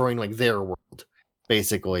not destroying like their world,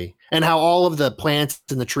 basically. And how all of the plants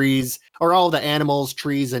and the trees, or all the animals,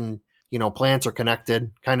 trees and plants are connected,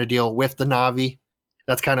 kind of deal with the Na'vi.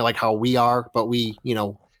 That's kind of like how we are, but we,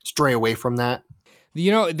 stray away from that.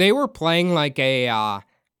 They were playing like a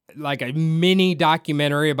mini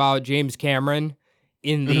documentary about James Cameron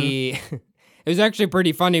in the it was actually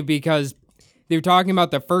pretty funny because they were talking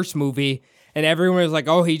about the first movie and everyone was like,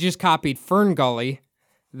 oh, he just copied Fern Gully,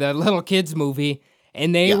 the little kids movie.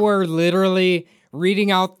 and they were literally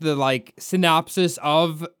reading out the like synopsis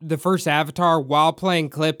of the first Avatar while playing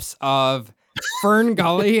clips of Fern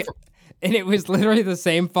Gully, and it was literally the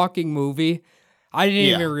same fucking movie. I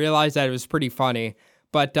didn't even realize that. It was pretty funny.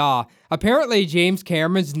 But apparently James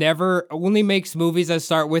Cameron's only makes movies that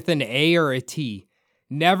start with an A or a T.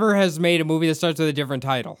 Never has made a movie that starts with a different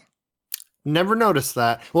title. Never noticed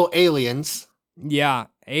that. Well, Aliens. Yeah,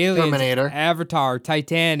 Aliens, Terminator. Avatar,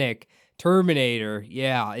 Titanic, Terminator.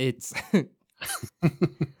 Yeah, it's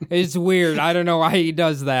it's weird. I don't know why he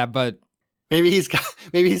does that, but maybe he's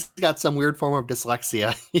got some weird form of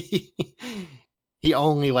dyslexia. He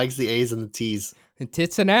only likes the A's and the T's.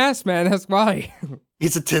 Tits and ass, man. That's why.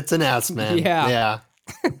 He's a tits and ass man. Yeah.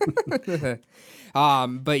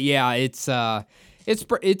 But yeah, it's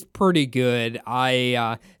pretty good.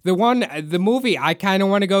 The movie I kind of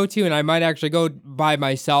want to go to, and I might actually go by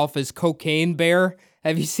myself, is Cocaine Bear.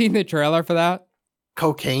 Have you seen the trailer for that?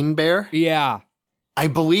 Cocaine Bear? Yeah. I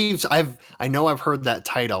believe I know I've heard that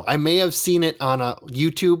title. I may have seen it on a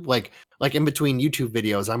YouTube, like in between YouTube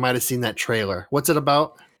videos. I might have seen that trailer. What's it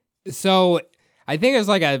about? So I think it's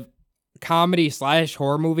like a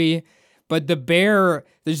comedy/horror movie, but the bear,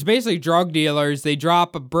 there's basically drug dealers. They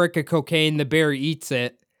drop a brick of cocaine, the bear eats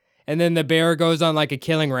it, and then the bear goes on like a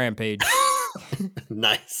killing rampage.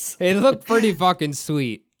 Nice. It looked pretty fucking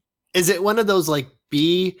sweet. Is it one of those like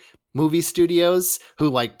B movie studios who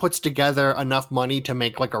like puts together enough money to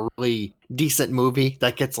make like a really decent movie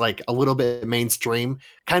that gets like a little bit mainstream?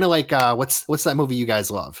 Kind of like what's that movie you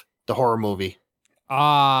guys love? The horror movie.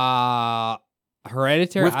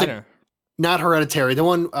 Hereditary? I don't know. Not Hereditary. The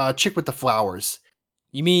one chick with the flowers.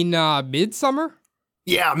 You mean Midsummer?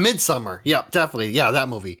 Yeah, Midsummer. Yeah, definitely. Yeah, that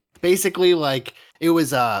movie. Basically, like it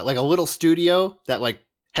was like a little studio that like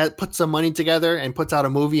put some money together and puts out a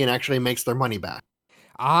movie and actually makes their money back.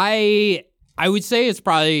 I would say it's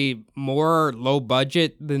probably more low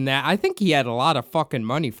budget than that. I think he had a lot of fucking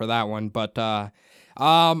money for that one, but I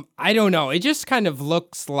don't know. It just kind of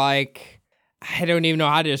looks like, I don't even know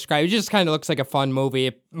how to describe it. It just kind of looks like a fun movie.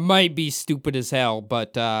 It might be stupid as hell,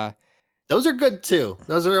 but those are good too.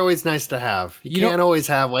 Those are always nice to have. You can't always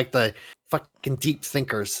have like the fucking deep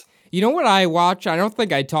thinkers. You know what I watch? I don't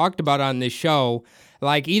think I talked about on this show.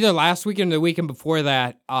 Like either last weekend or the weekend before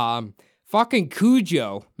that. Fucking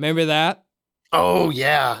Cujo. Remember that? Oh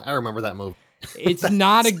yeah, I remember that movie. It's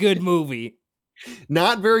not a good movie.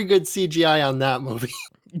 Not very good CGI on that movie.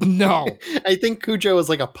 No. I think Cujo was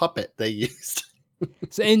like a puppet they used.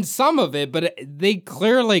 In some of it, but they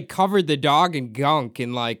clearly covered the dog in gunk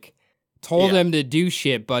and like told him to do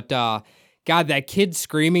shit. But God, that kid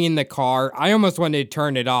screaming in the car, I almost wanted to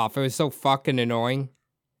turn it off. It was so fucking annoying.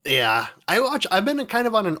 Yeah. I've been kind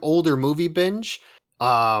of on an older movie binge.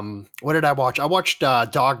 What did I watch? I watched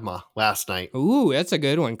Dogma last night. Ooh, that's a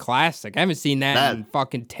good one. Classic. I haven't seen that in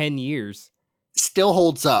fucking 10 years. Still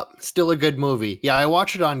holds up. Still a good movie. Yeah, I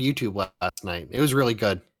watched it on YouTube last night. It was really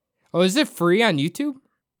good. Oh, is it free on YouTube?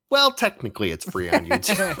 Well, technically it's free on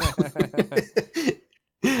YouTube.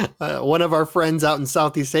 One of our friends out in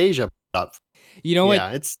Southeast Asia put up. You know what?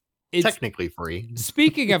 Yeah, it's technically free.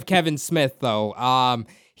 Speaking of Kevin Smith, though,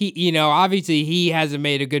 he, obviously he hasn't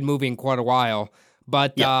made a good movie in quite a while.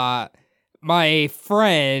 But my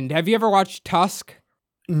friend, have you ever watched Tusk?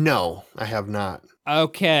 No, I have not.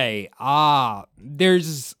 Okay.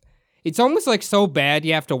 It's almost like so bad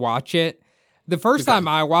you have to watch it. The first time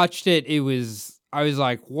I watched it, I was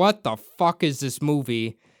like, what the fuck is this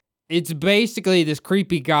movie? It's basically this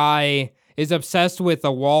creepy guy is obsessed with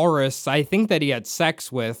a walrus, I think that he had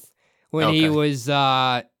sex with when he was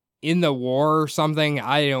in the war or something.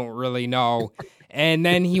 I don't really know. And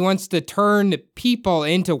then he wants to turn people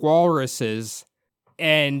into walruses.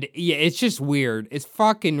 And yeah, it's just weird. It's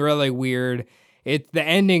fucking really weird. The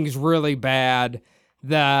ending's really bad.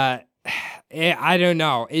 I don't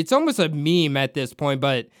know. It's almost a meme at this point,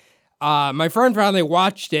 but my friend finally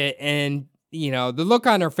watched it and, the look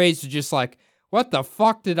on her face was just like, what the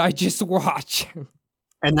fuck did I just watch?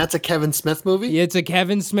 And that's a Kevin Smith movie? Yeah, it's a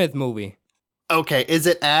Kevin Smith movie. Okay, is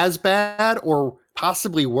it as bad or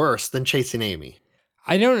possibly worse than Chasing Amy?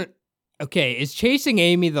 Okay, is Chasing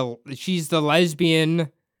Amy she's the lesbian?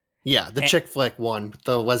 Yeah, the chick flick one,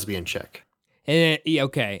 the lesbian chick. And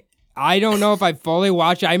okay, I don't know if I fully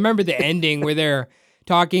watched it. I remember the ending where they're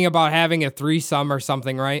talking about having a threesome or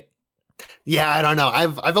something, right? Yeah, I don't know.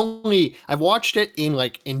 I've watched it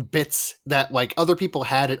in bits that like other people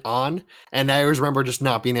had it on, and I always remember just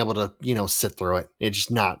not being able to, sit through it. It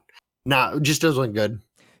just just doesn't good.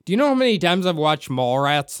 Do you know how many times I've watched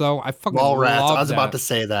Mallrats though? I fucking Mallrats. love I was about to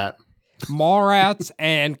say that. Mallrats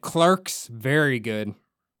and Clerks, very good.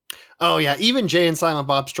 Oh yeah, even Jay and Silent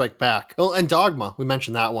Bob Strike Back. Oh, and Dogma. We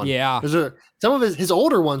mentioned that one. Yeah. Some of his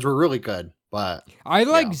older ones were really good, but I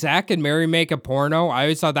like yeah. Zach and Mary Make a Porno. I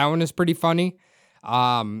always thought that one was pretty funny.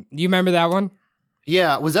 Do you remember that one?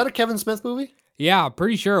 Yeah, was that a Kevin Smith movie? Yeah,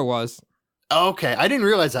 pretty sure it was. Okay, I didn't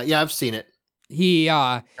realize that. Yeah, I've seen it. He,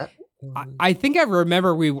 I think I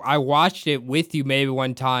remember I watched it with you maybe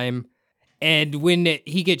one time, and when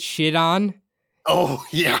he gets shit on, Oh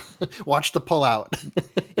yeah, watch the pullout.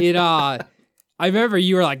 I remember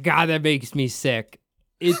you were like, God, that makes me sick.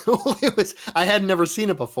 It was. I had never seen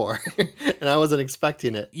it before, and I wasn't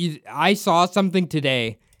expecting it. I saw something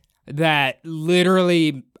today that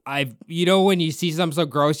literally, when you see something so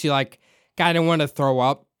gross, you like kind of want to throw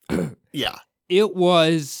up. Yeah. It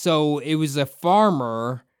was a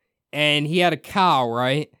farmer, and he had a cow,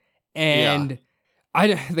 right? And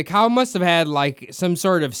the cow must have had like some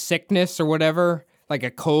sort of sickness or whatever, like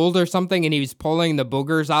a cold or something, and he was pulling the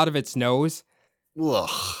boogers out of its nose. Ugh.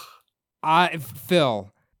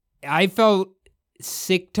 Phil, I felt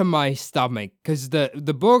sick to my stomach because the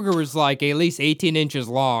booger was like at least 18 inches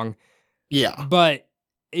long. Yeah. But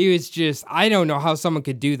it was just, I don't know how someone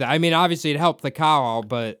could do that. I mean, obviously it helped the cow out,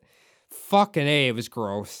 but fucking A, it was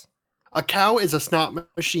gross. A cow is a snot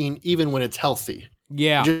machine even when it's healthy.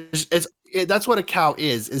 Yeah. That's what a cow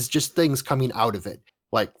is just things coming out of it.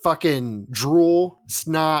 Like fucking drool,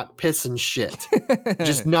 snot, piss, and shit.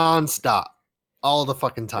 Just nonstop. All the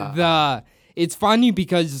fucking time. It's funny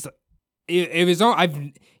because it was,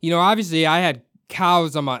 obviously I had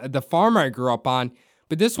cows on the farm I grew up on,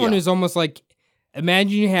 but this one is almost like,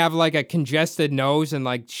 imagine you have like a congested nose and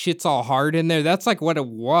like shit's all hard in there. That's like what it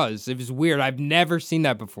was. It was weird. I've never seen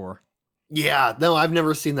that before. Yeah, no, I've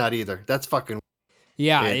never seen that either. That's fucking.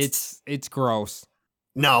 Yeah, it's gross.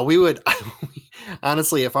 No, we would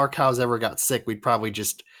honestly, if our cows ever got sick, we'd probably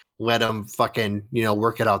just let them fucking,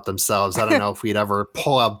 work it out themselves. I don't know if we'd ever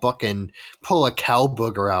pull a cow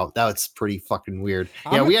booger out. That's pretty fucking weird.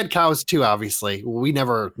 We had cows too, obviously. We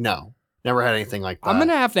never had anything like that. I'm going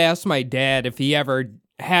to have to ask my dad if he ever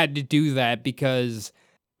had to do that because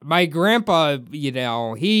my grandpa,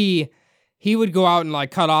 he would go out and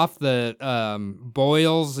like cut off the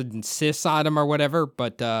boils and cysts on him or whatever,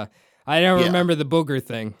 but I don't remember the booger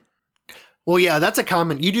thing. Well, yeah, that's a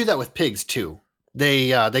common. You do that with pigs too.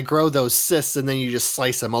 They grow those cysts and then you just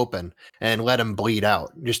slice them open and let them bleed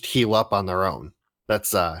out, just heal up on their own.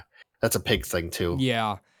 That's a pig thing too.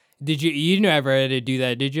 Yeah. You never had to do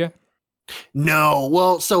that, did you? No.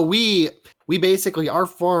 Well, so we basically, our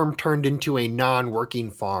farm turned into a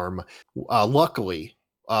non-working farm. Luckily,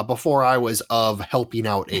 before I was of helping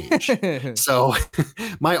out age. So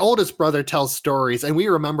my oldest brother tells stories and we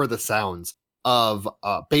remember the sounds of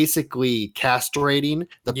basically castrating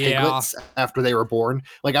the piglets after they were born.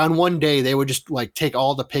 Like on one day, they would just like take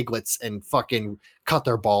all the piglets and fucking cut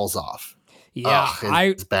their balls off. Yeah,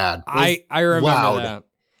 it's bad. I remember that.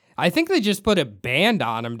 I think they just put a band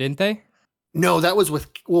on them, didn't they? No, that was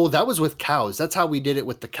with cows. That's how we did it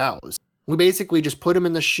with the cows. We basically just put them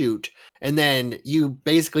in the chute, and then you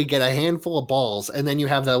basically get a handful of balls, and then you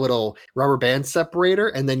have that little rubber band separator,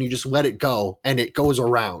 and then you just let it go, and it goes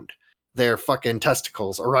around their fucking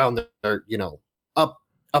testicles, around their, up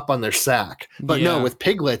on their sack. But no, with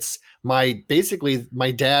piglets, my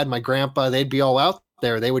dad, my grandpa, they'd be all out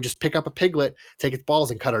there. They would just pick up a piglet, take its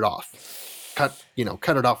balls, and cut it off. Cut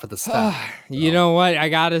it off at the stack. You know what? I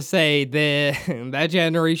gotta say that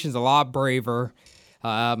generation's a lot braver.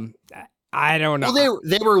 I don't know. Well,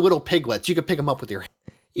 they were little piglets. You could pick them up with your hand.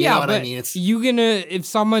 You know what I mean? If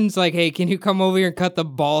someone's like, "Hey, can you come over here and cut the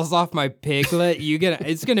balls off my piglet?"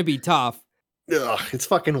 It's gonna be tough. Ugh, it's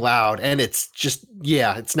fucking loud, and it's just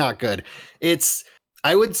it's not good.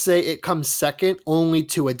 I would say it comes second only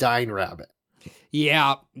to a dying rabbit.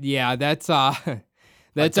 Yeah, that's a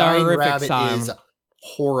dying horrific rabbit sound. Is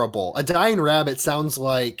horrible. A dying rabbit sounds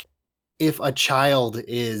like if a child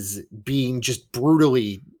is being just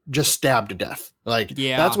brutally just stabbed to death. Like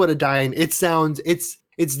that's what it sounds.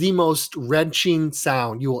 It's the most wrenching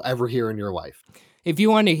sound you will ever hear in your life. If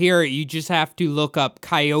you want to hear it, you just have to look up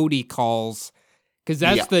coyote calls because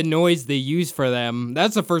that's the noise they use for them.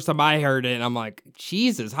 That's the first time I heard it, and I'm like,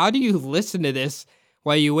 Jesus, how do you listen to this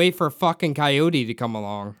while you wait for a fucking coyote to come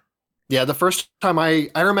along? Yeah, the first time I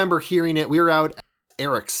remember hearing it, we were out at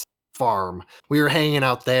Eric's farm. We were hanging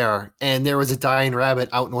out there, and there was a dying rabbit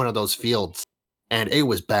out in one of those fields, and it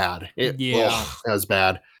was bad. That was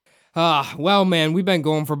bad. Well, man, we've been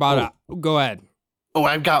going for about go ahead. Oh,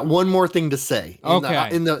 I've got one more thing to say.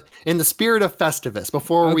 In the spirit of Festivus,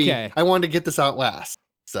 I wanted to get this out last.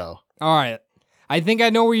 So, all right, I think I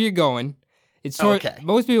know where you're going. It's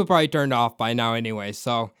most people probably turned off by now anyway.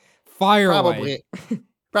 So, Fire away.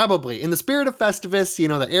 Probably. In the spirit of Festivus,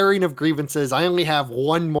 the airing of grievances, I only have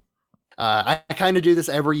one more. I kind of do this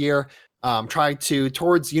every year. Try to,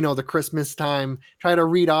 towards, the Christmas time, try to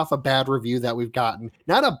read off a bad review that we've gotten.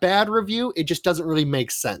 Not a bad review, it just doesn't really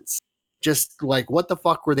make sense. Just like, what the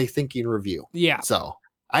fuck were they thinking review? Yeah. So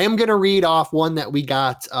I am going to read off one that we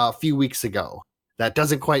got a few weeks ago that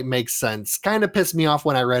doesn't quite make sense. Kind of pissed me off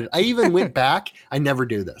when I read it. I even went back. I never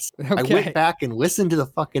do this. Okay. I went back and listened to the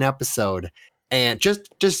fucking episode and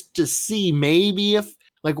just to see maybe if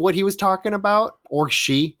like what he was talking about, or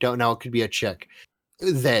she, don't know, it could be a chick.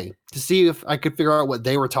 To see if I could figure out what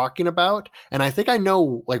they were talking about. And I think I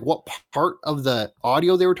know like what part of the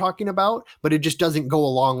audio they were talking about, but it just doesn't go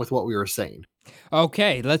along with what we were saying.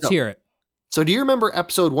 Okay, let's hear it. So do you remember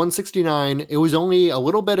episode 169? It was only a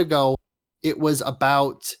little bit ago. It was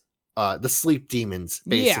about the sleep demons,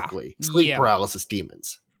 basically. Yeah. Sleep paralysis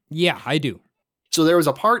demons. Yeah, I do. So there was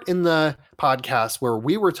a part in the podcast where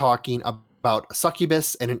we were talking about a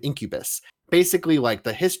succubus and an incubus. Basically like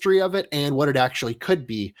the history of it and what it actually could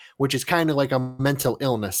be, which is kind of like a mental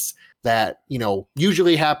illness that,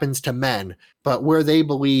 usually happens to men, but where they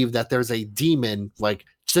believe that there's a demon like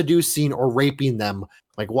seducing or raping them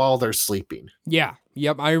like while they're sleeping. Yeah.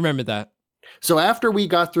 Yep. I remember that. So after we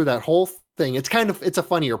got through that whole thing, it's a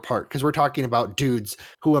funnier part because we're talking about dudes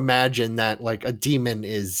who imagine that like a demon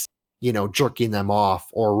is, jerking them off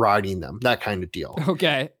or riding them, that kind of deal.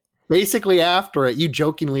 Okay. Basically, after it, you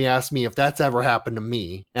jokingly asked me if that's ever happened to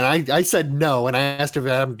me. And I said no. And I asked if it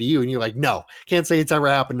happened to you. And you're like, no, can't say it's ever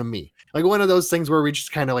happened to me. Like one of those things where we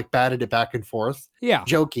just kind of like batted it back and forth. Yeah.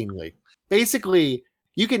 Jokingly. Basically,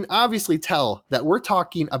 you can obviously tell that we're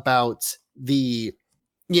talking about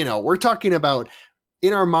we're talking about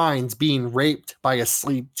in our minds being raped by a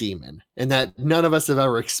sleep demon. And that none of us have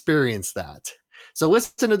ever experienced that. So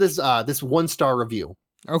listen to this 1-star review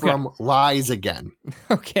from Lies Again.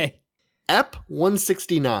 Okay. Ep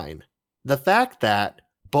 169. The fact that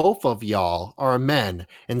both of y'all are men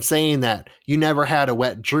and saying that you never had a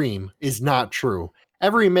wet dream is not true.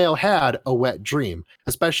 Every male had a wet dream,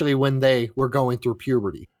 especially when they were going through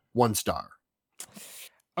puberty. 1 star.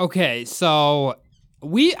 Okay, so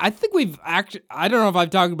I think we've actually, I don't know if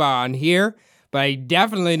I've talked about it on here, but I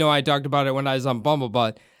definitely know I talked about it when I was on Bumble,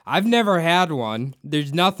 but I've never had one.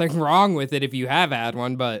 There's nothing wrong with it if you have had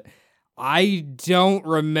one, but I don't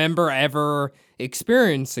remember ever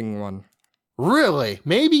experiencing one. Really?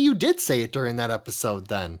 Maybe you did say it during that episode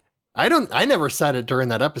then. I never said it during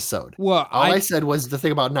that episode. Well, all I said was the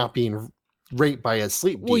thing about not being raped by a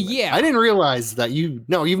sleep demon. Well, yeah. I didn't realize that you've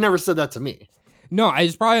never said that to me. No, I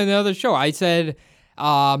was probably on the other show. I said,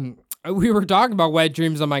 we were talking about wet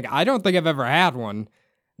dreams. I'm like, I don't think I've ever had one.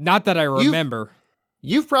 Not that I remember.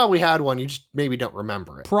 You've probably had one. You just maybe don't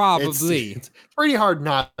remember it. Probably. It's pretty hard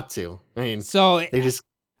not to. I mean, so they just.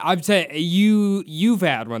 I'm saying you've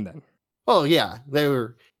had one then. Oh yeah, they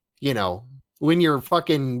were. When you're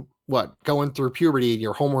fucking going through puberty and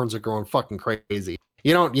your hormones are going fucking crazy.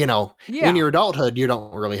 You don't. In your adulthood, you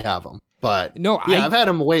don't really have them. But no, I've had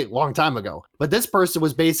them a long time ago. But this person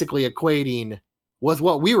was basically equating with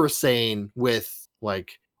what we were saying with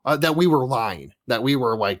like that we were lying, that we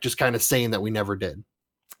were like just kind of saying that we never did.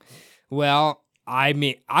 Well, I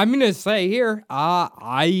mean, I'm going to say here,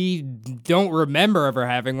 I don't remember ever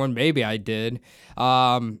having one. Maybe I did.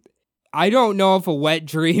 I don't know if a wet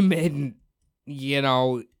dream and,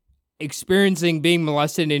 experiencing being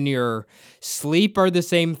molested in your sleep are the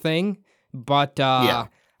same thing. But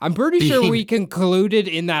I'm pretty sure we concluded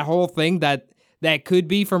in that whole thing that could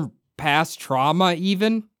be from past trauma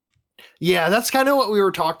even. Yeah, that's kind of what we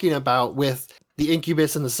were talking about with the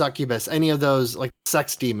incubus and the succubus, any of those like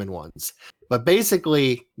sex demon ones. But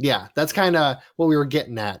basically, yeah, that's kind of what we were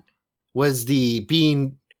getting at, was the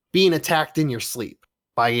being attacked in your sleep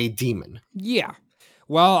by a demon. Yeah.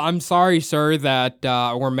 Well, I'm sorry, sir, that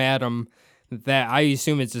or madam, that I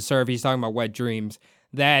assume it's a sir if he's talking about wet dreams,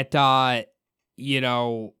 that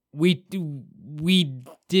we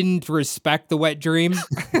didn't respect the wet dream,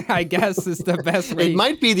 I guess is the best way. It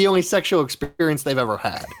might be the only sexual experience they've ever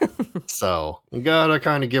had. So you gotta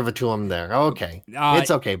kind of give it to them there. Okay.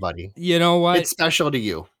 It's okay, buddy. You know what? It's special to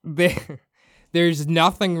you. There's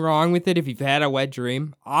nothing wrong with it if you've had a wet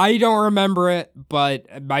dream. I don't remember it, but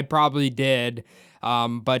I probably did.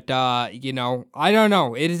 But I don't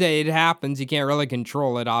know. It happens. You can't really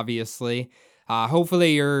control it, obviously.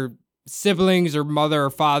 Hopefully your siblings or mother or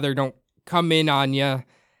father don't come in on you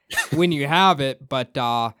when you have it. But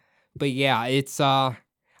yeah, it's, I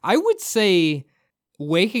would say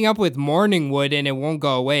waking up with morning wood and it won't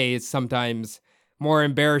go away is sometimes more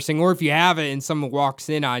embarrassing. Or if you have it and someone walks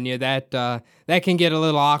in on you, that can get a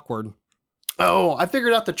little awkward. Oh, I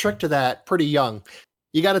figured out the trick to that pretty young.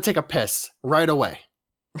 You got to take a piss right away.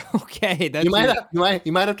 Okay, that's you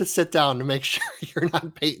might have to sit down to make sure you're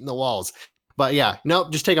not painting the walls. But yeah,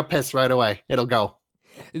 nope, just take a piss right away. It'll go.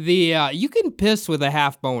 You can piss with a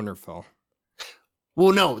half boner, Phil.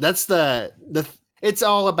 Well, no, that's it's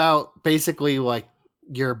all about basically like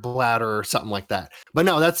your bladder or something like that. But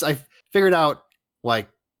no, I figured out like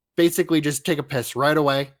basically just take a piss right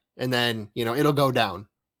away and then, it'll go down.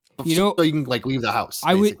 So you can like leave the house.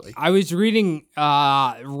 Basically. I was reading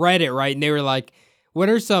Reddit, right? And they were like, what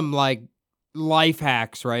are some like life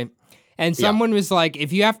hacks, right? And someone was like,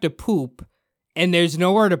 if you have to poop and there's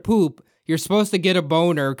nowhere to poop, you're supposed to get a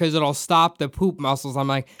boner because it'll stop the poop muscles. I'm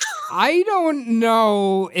like, I don't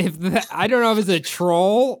know if it's a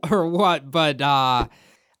troll or what, but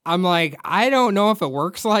I'm like, I don't know if it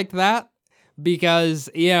works like that because,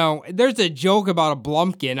 there's a joke about a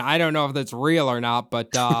Blumpkin. I don't know if that's real or not, but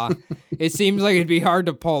it seems like it'd be hard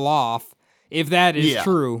to pull off if that is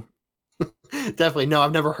true. Definitely. No,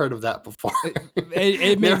 I've never heard of that before.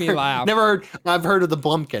 It made me laugh. I've heard of the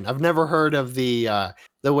Blumpkin. I've never heard of the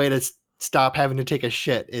way to stop having to take a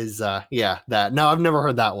shit is that. No, I've never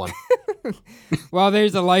heard that one. Well,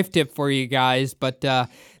 there's a life tip for you guys, but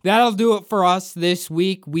that'll do it for us this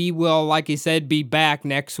week. We will, like I said, be back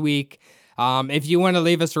next week. If you want to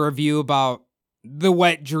leave us a review about the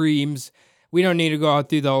wet dreams, we don't need to go out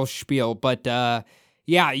through the whole spiel, but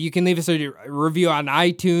you can leave us a review on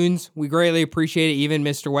iTunes. We greatly appreciate it. Even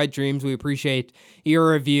Mr. Wet Dreams, we appreciate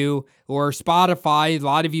your review. Or Spotify, a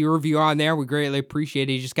lot of you review on there. We greatly appreciate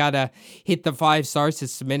it. You just got to hit the 5 stars to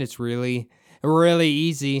submit. It's really, really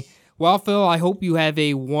easy. Well, Phil, I hope you have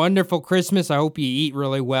a wonderful Christmas. I hope you eat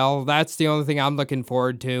really well. That's the only thing I'm looking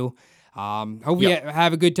forward to. Hope you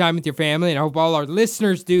have a good time with your family, and I hope all our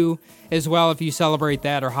listeners do as well if you celebrate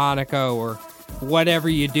that or Hanukkah or whatever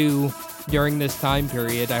you do during this time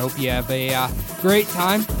period. I hope you have a great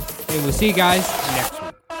time, and we'll see you guys next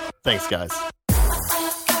week. Thanks, guys.